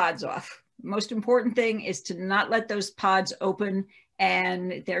take the pods off. Most important thing is to not let those pods open,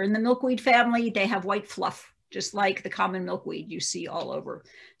 and they're in the milkweed family. They have white fluff, just like the common milkweed you see all over.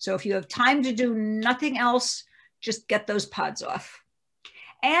 So if you have time to do nothing else, just get those pods off.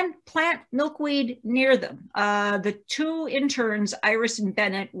 And plant milkweed near them. The two interns, Iris and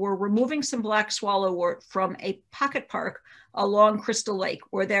Bennett, were removing some black swallowwort from a pocket park along Crystal Lake,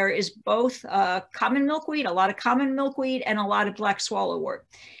 where there is both common milkweed, a lot of common milkweed, and a lot of black swallowwort.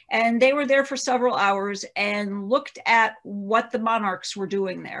 And they were there for several hours and looked at what the monarchs were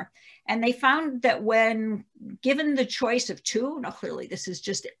doing there. And they found that when given the choice of two, now clearly this is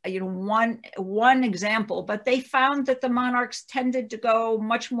just one example, but they found that the monarchs tended to go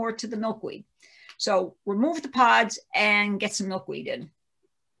much more to the milkweed. So remove the pods and get some milkweed in,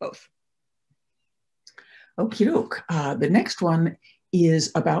 both. Okie doke. The next one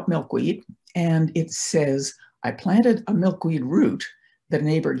is about milkweed, and it says, I planted a milkweed root that a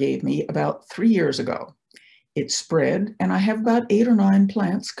neighbor gave me about 3 years ago. It spread, and I have about 8 or 9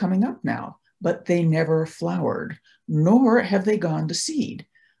 plants coming up now, but they never flowered, nor have they gone to seed.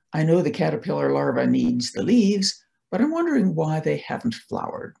 I know the caterpillar larva needs the leaves, but I'm wondering why they haven't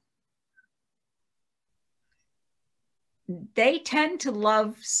flowered. They tend to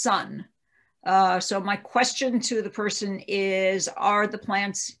love sun. So my question to the person is, are the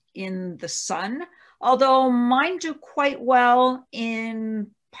plants in the sun? Although mine do quite well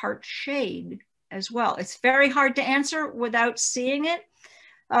in part shade as well. It's very hard to answer without seeing it.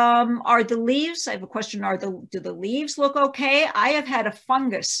 Are the leaves, I have a question, do the leaves look okay? I have had a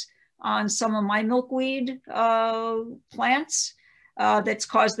fungus on some of my milkweed plants that's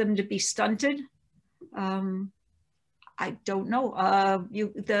caused them to be stunted. I don't know.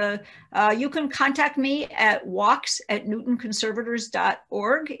 You can contact me at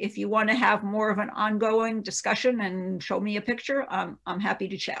walks@newtonconservators.org if you want to have more of an ongoing discussion and show me a picture. I'm happy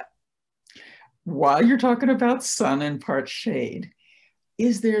to chat. While you're talking about sun and part shade,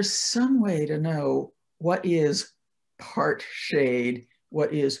 is there some way to know what is part shade,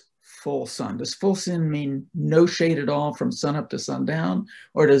 what is full sun? Does full sun mean no shade at all from sun up to sundown,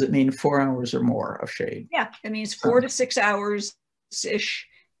 or does it mean 4 hours or more of shade? Yeah, it means 4 to 6 hours-ish,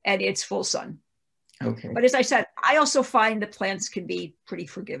 and it's full sun. Okay. But as I said, I also find that plants can be pretty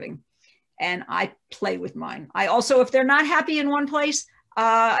forgiving, and I play with mine. I also, if they're not happy in one place,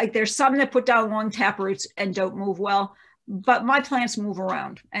 there's some that put down long taproots and don't move well, but my plants move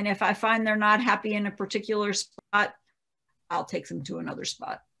around. And if I find they're not happy in a particular spot, I'll take them to another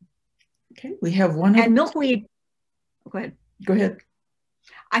spot. Okay, we have one. And milkweed, go ahead. Go ahead.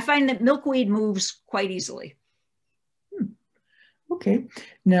 I find that milkweed moves quite easily. Okay,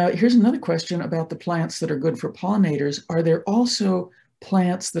 now here's another question about the plants that are good for pollinators. Are there also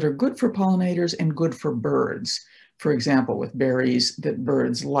plants that are good for pollinators and good for birds? For example, with berries that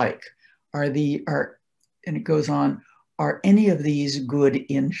birds like. And it goes on, are any of these good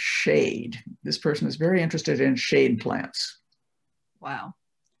in shade? This person is very interested in shade plants. Wow.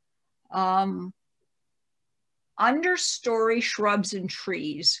 Understory shrubs and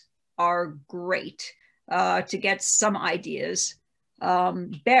trees are great to get some ideas.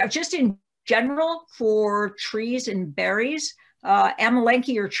 Just in general for trees and berries,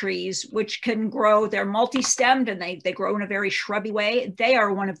 Amelanchier trees, which can grow, they're multi-stemmed and they grow in a very shrubby way. They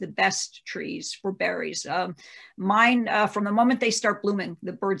are one of the best trees for berries. Mine, from the moment they start blooming,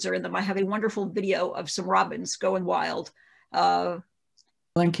 the birds are in them. I have a wonderful video of some robins going wild.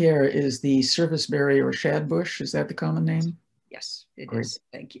 Amelanchier is the serviceberry or shadbush. Is that the common name? Yes, it Great. is.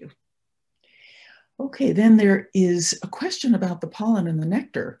 Thank you. Okay, then there is a question about the pollen and the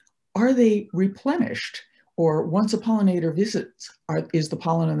nectar. Are they replenished? Or once a pollinator visits, is the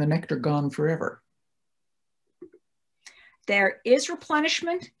pollen and the nectar gone forever? There is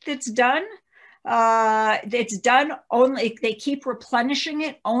replenishment that's done. It's done only, they keep replenishing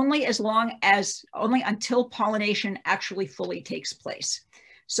it only until pollination actually fully takes place.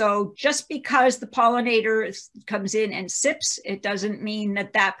 So just because the pollinator comes in and sips, it doesn't mean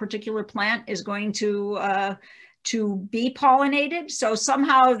that that particular plant is going to be pollinated. So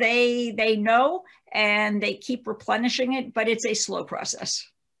somehow they know and they keep replenishing it, but it's a slow process.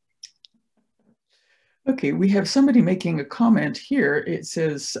 Okay, we have somebody making a comment here. It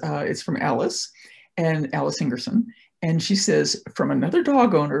says, it's from Alice Ingerson, and she says, from another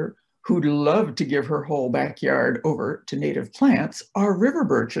dog owner who'd love to give her whole backyard over to native plants, our river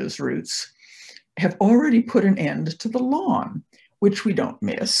birch's roots have already put an end to the lawn, which we don't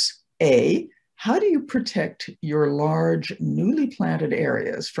miss. A, how do you protect your large, newly planted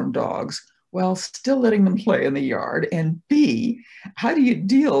areas from dogs while still letting them play in the yard? And B, how do you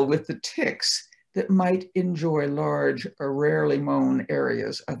deal with the ticks that might enjoy large or rarely mown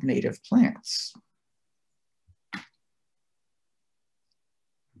areas of native plants?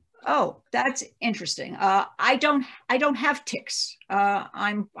 Oh, that's interesting. I don't have ticks.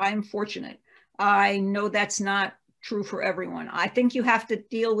 I'm fortunate. I know that's not true for everyone. I think you have to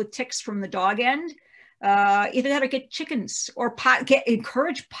deal with ticks from the dog end. Either that or get chickens or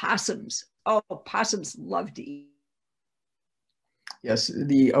encourage possums. Oh, possums love to eat. Yes,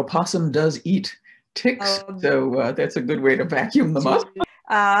 the opossum does eat ticks, so that's a good way to vacuum them up.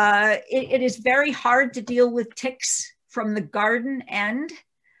 It is very hard to deal with ticks from the garden end.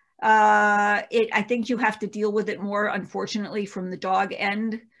 I think you have to deal with it more, unfortunately, from the dog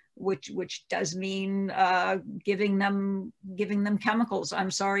end, which does mean giving them chemicals.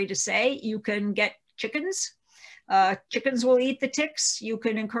 I'm sorry to say, you can get chickens. Chickens will eat the ticks. You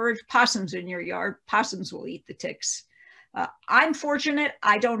can encourage possums in your yard. Possums will eat the ticks. I'm fortunate,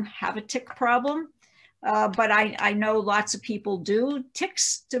 I don't have a tick problem, but I know lots of people do.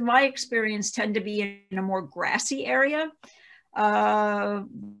 Ticks, to my experience, tend to be in a more grassy area. I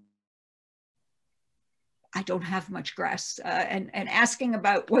don't have much grass. And asking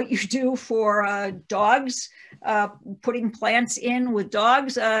about what you do for dogs, putting plants in with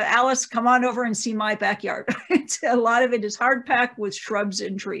dogs, Alice, come on over and see my backyard. A lot of it is hard packed with shrubs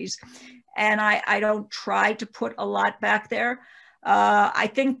and trees. And I don't try to put a lot back there.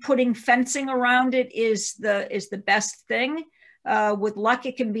 I think putting fencing around it is the best thing. With luck,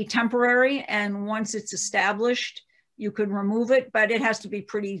 it can be temporary. And once it's established, you can remove it, but it has to be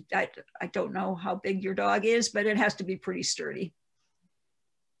pretty, I don't know how big your dog is, but it has to be pretty sturdy.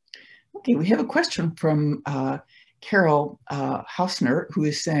 Okay, we have a question from Carol Hausner, who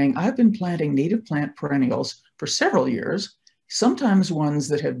is saying, I've been planting native plant perennials for several years. Sometimes ones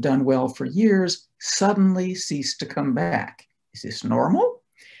that have done well for years suddenly cease to come back. Is this normal?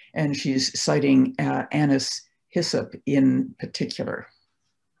 And she's citing Anise hyssop in particular.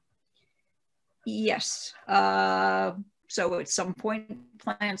 Yes. So at some point,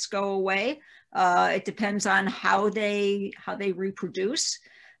 plants go away. It depends on how they reproduce,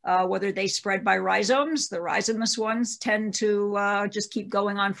 whether they spread by rhizomes. The rhizomous ones tend to just keep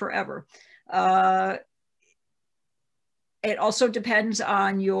going on forever. It also depends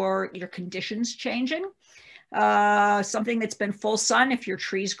on your conditions changing. Something that's been full sun, if your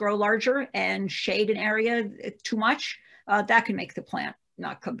trees grow larger and shade an area too much, that can make the plant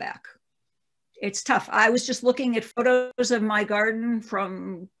not come back. It's tough. I was just looking at photos of my garden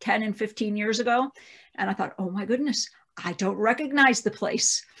from 10 and 15 years ago, and I thought, oh my goodness, I don't recognize the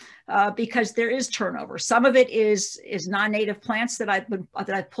place because there is turnover. Some of it is non-native plants that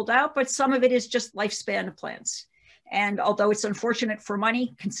I've pulled out, but some of it is just lifespan of plants. And although it's unfortunate for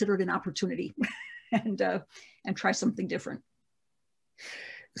money, consider it an opportunity and try something different.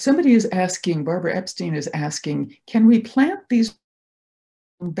 Somebody is asking, Barbara Epstein is asking, can we plant these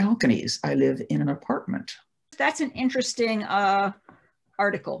balconies? I live in an apartment. That's an interesting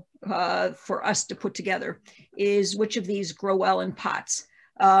article for us to put together, is which of these grow well in pots.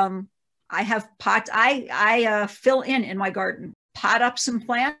 I have pots. I fill in my garden, pot up some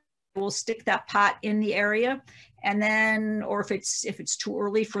plants. We'll stick that pot in the area, and then, or if it's too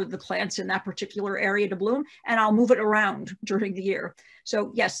early for the plants in that particular area to bloom, and I'll move it around during the year.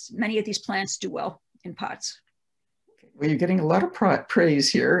 So yes, many of these plants do well in pots. Well, you're getting a lot of praise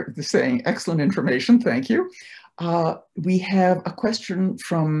here, saying excellent information. Thank you. We have a question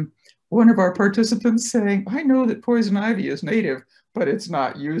from one of our participants saying, I know that poison ivy is native, but it's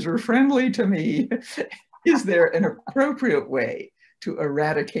not user-friendly to me. Is there an appropriate way to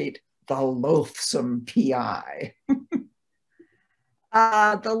eradicate the loathsome PI?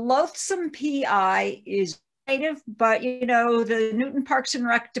 The loathsome PI is native, but you know, the Newton Parks and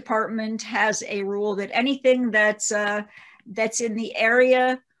Rec department has a rule that anything that's in the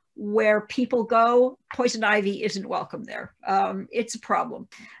area where people go, poison ivy isn't welcome there. It's a problem.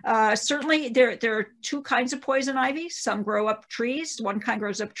 Certainly there are two kinds of poison ivy. Some grow up trees. One kind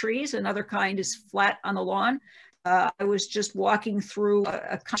grows up trees, another kind is flat on the lawn. I was just walking through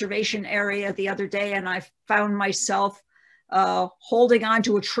a conservation area the other day, and I found myself holding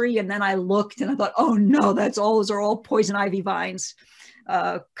onto a tree, and then I looked and I thought, oh no, those are all poison ivy vines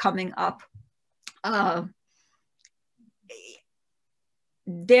coming up.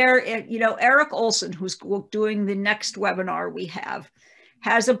 Eric Olson, who's doing the next webinar we have,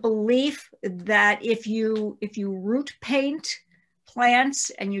 has a belief that if you root paint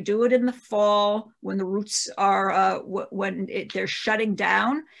plants and you do it in the fall when the roots are they're shutting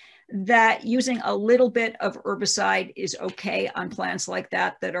down, that using a little bit of herbicide is okay on plants like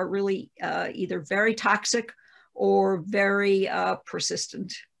that are really either very toxic or very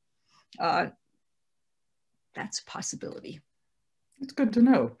persistent. That's a possibility. It's good to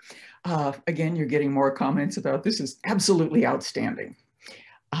know. Again, you're getting more comments about this. Is absolutely outstanding.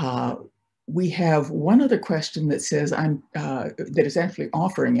 We have one other question that says that is actually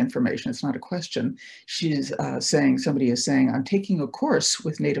offering information. It's not a question. She's somebody is saying, I'm taking a course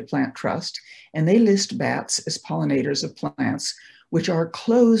with Native Plant Trust, and they list bats as pollinators of plants. which are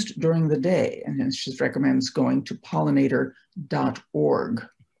closed during the day. And she recommends going to pollinator.org.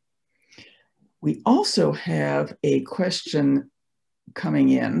 We also have a question coming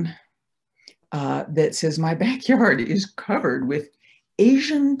in that says, my backyard is covered with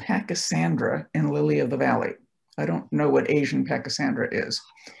Asian Pachysandra and lily of the valley. I don't know what Asian Pachysandra is.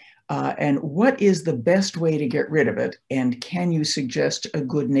 And what is the best way to get rid of it? And can you suggest a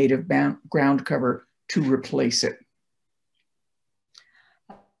good native ground cover to replace it?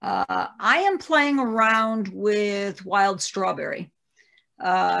 I am playing around with wild strawberry.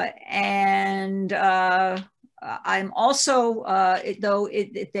 I'm also, though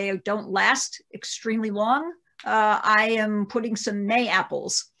they don't last extremely long, I am putting some May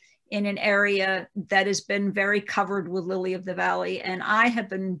apples in an area that has been very covered with lily of the valley. And I have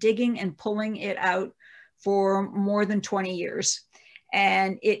been digging and pulling it out for more than 20 years.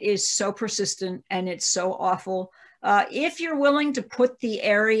 And it is so persistent and it's so awful. If you're willing to put the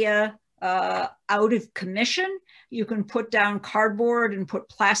area out of commission, you can put down cardboard and put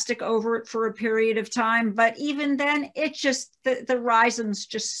plastic over it for a period of time. But even then, it just, the rhizomes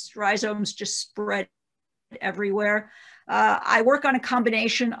just spread everywhere. I work on a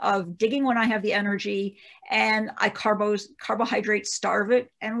combination of digging when I have the energy, and I carbohydrate starve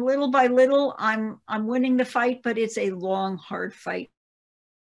it. And little by little, I'm winning the fight, but it's a long, hard fight.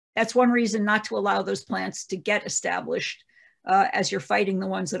 That's one reason not to allow those plants to get established as you're fighting the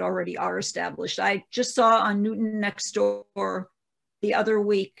ones that already are established. I just saw on Newton next door the other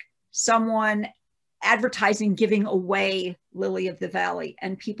week, someone advertising giving away lily of the valley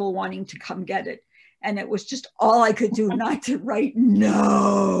and people wanting to come get it. And it was just all I could do not to write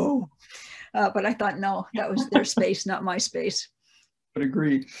no. But I thought, no, that was their space, not my space. I would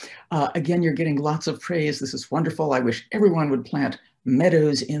agree. Again, you're getting lots of praise. This is wonderful. I wish everyone would plant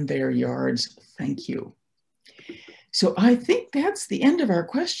meadows in their yards. Thank you. So I think that's the end of our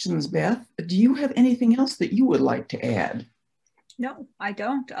questions, Beth. Do you have anything else that you would like to add? No, I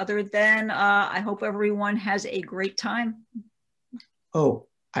don't, other than I hope everyone has a great time. Oh,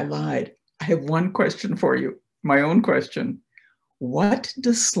 I lied. I have one question for you, my own question. What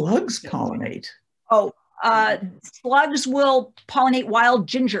do slugs pollinate? Oh, slugs will pollinate wild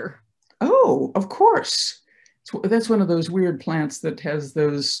ginger. Oh, of course. That's one of those weird plants that has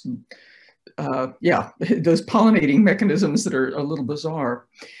those, those pollinating mechanisms that are a little bizarre.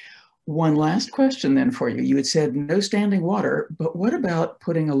 One last question then for you. You had said no standing water, but what about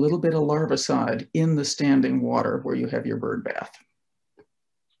putting a little bit of larvicide in the standing water where you have your bird bath?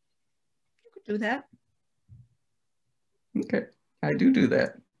 Do that. Okay, I do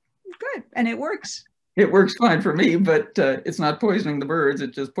that. Good, and it works. It works fine for me, but it's not poisoning the birds,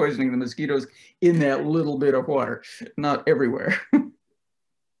 it's just poisoning the mosquitoes in that little bit of water, not everywhere.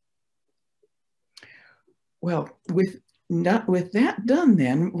 Well, with that done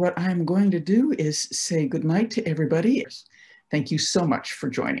then, what I'm going to do is say goodnight to everybody. Thank you so much for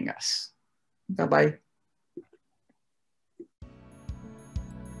joining us. Bye-bye.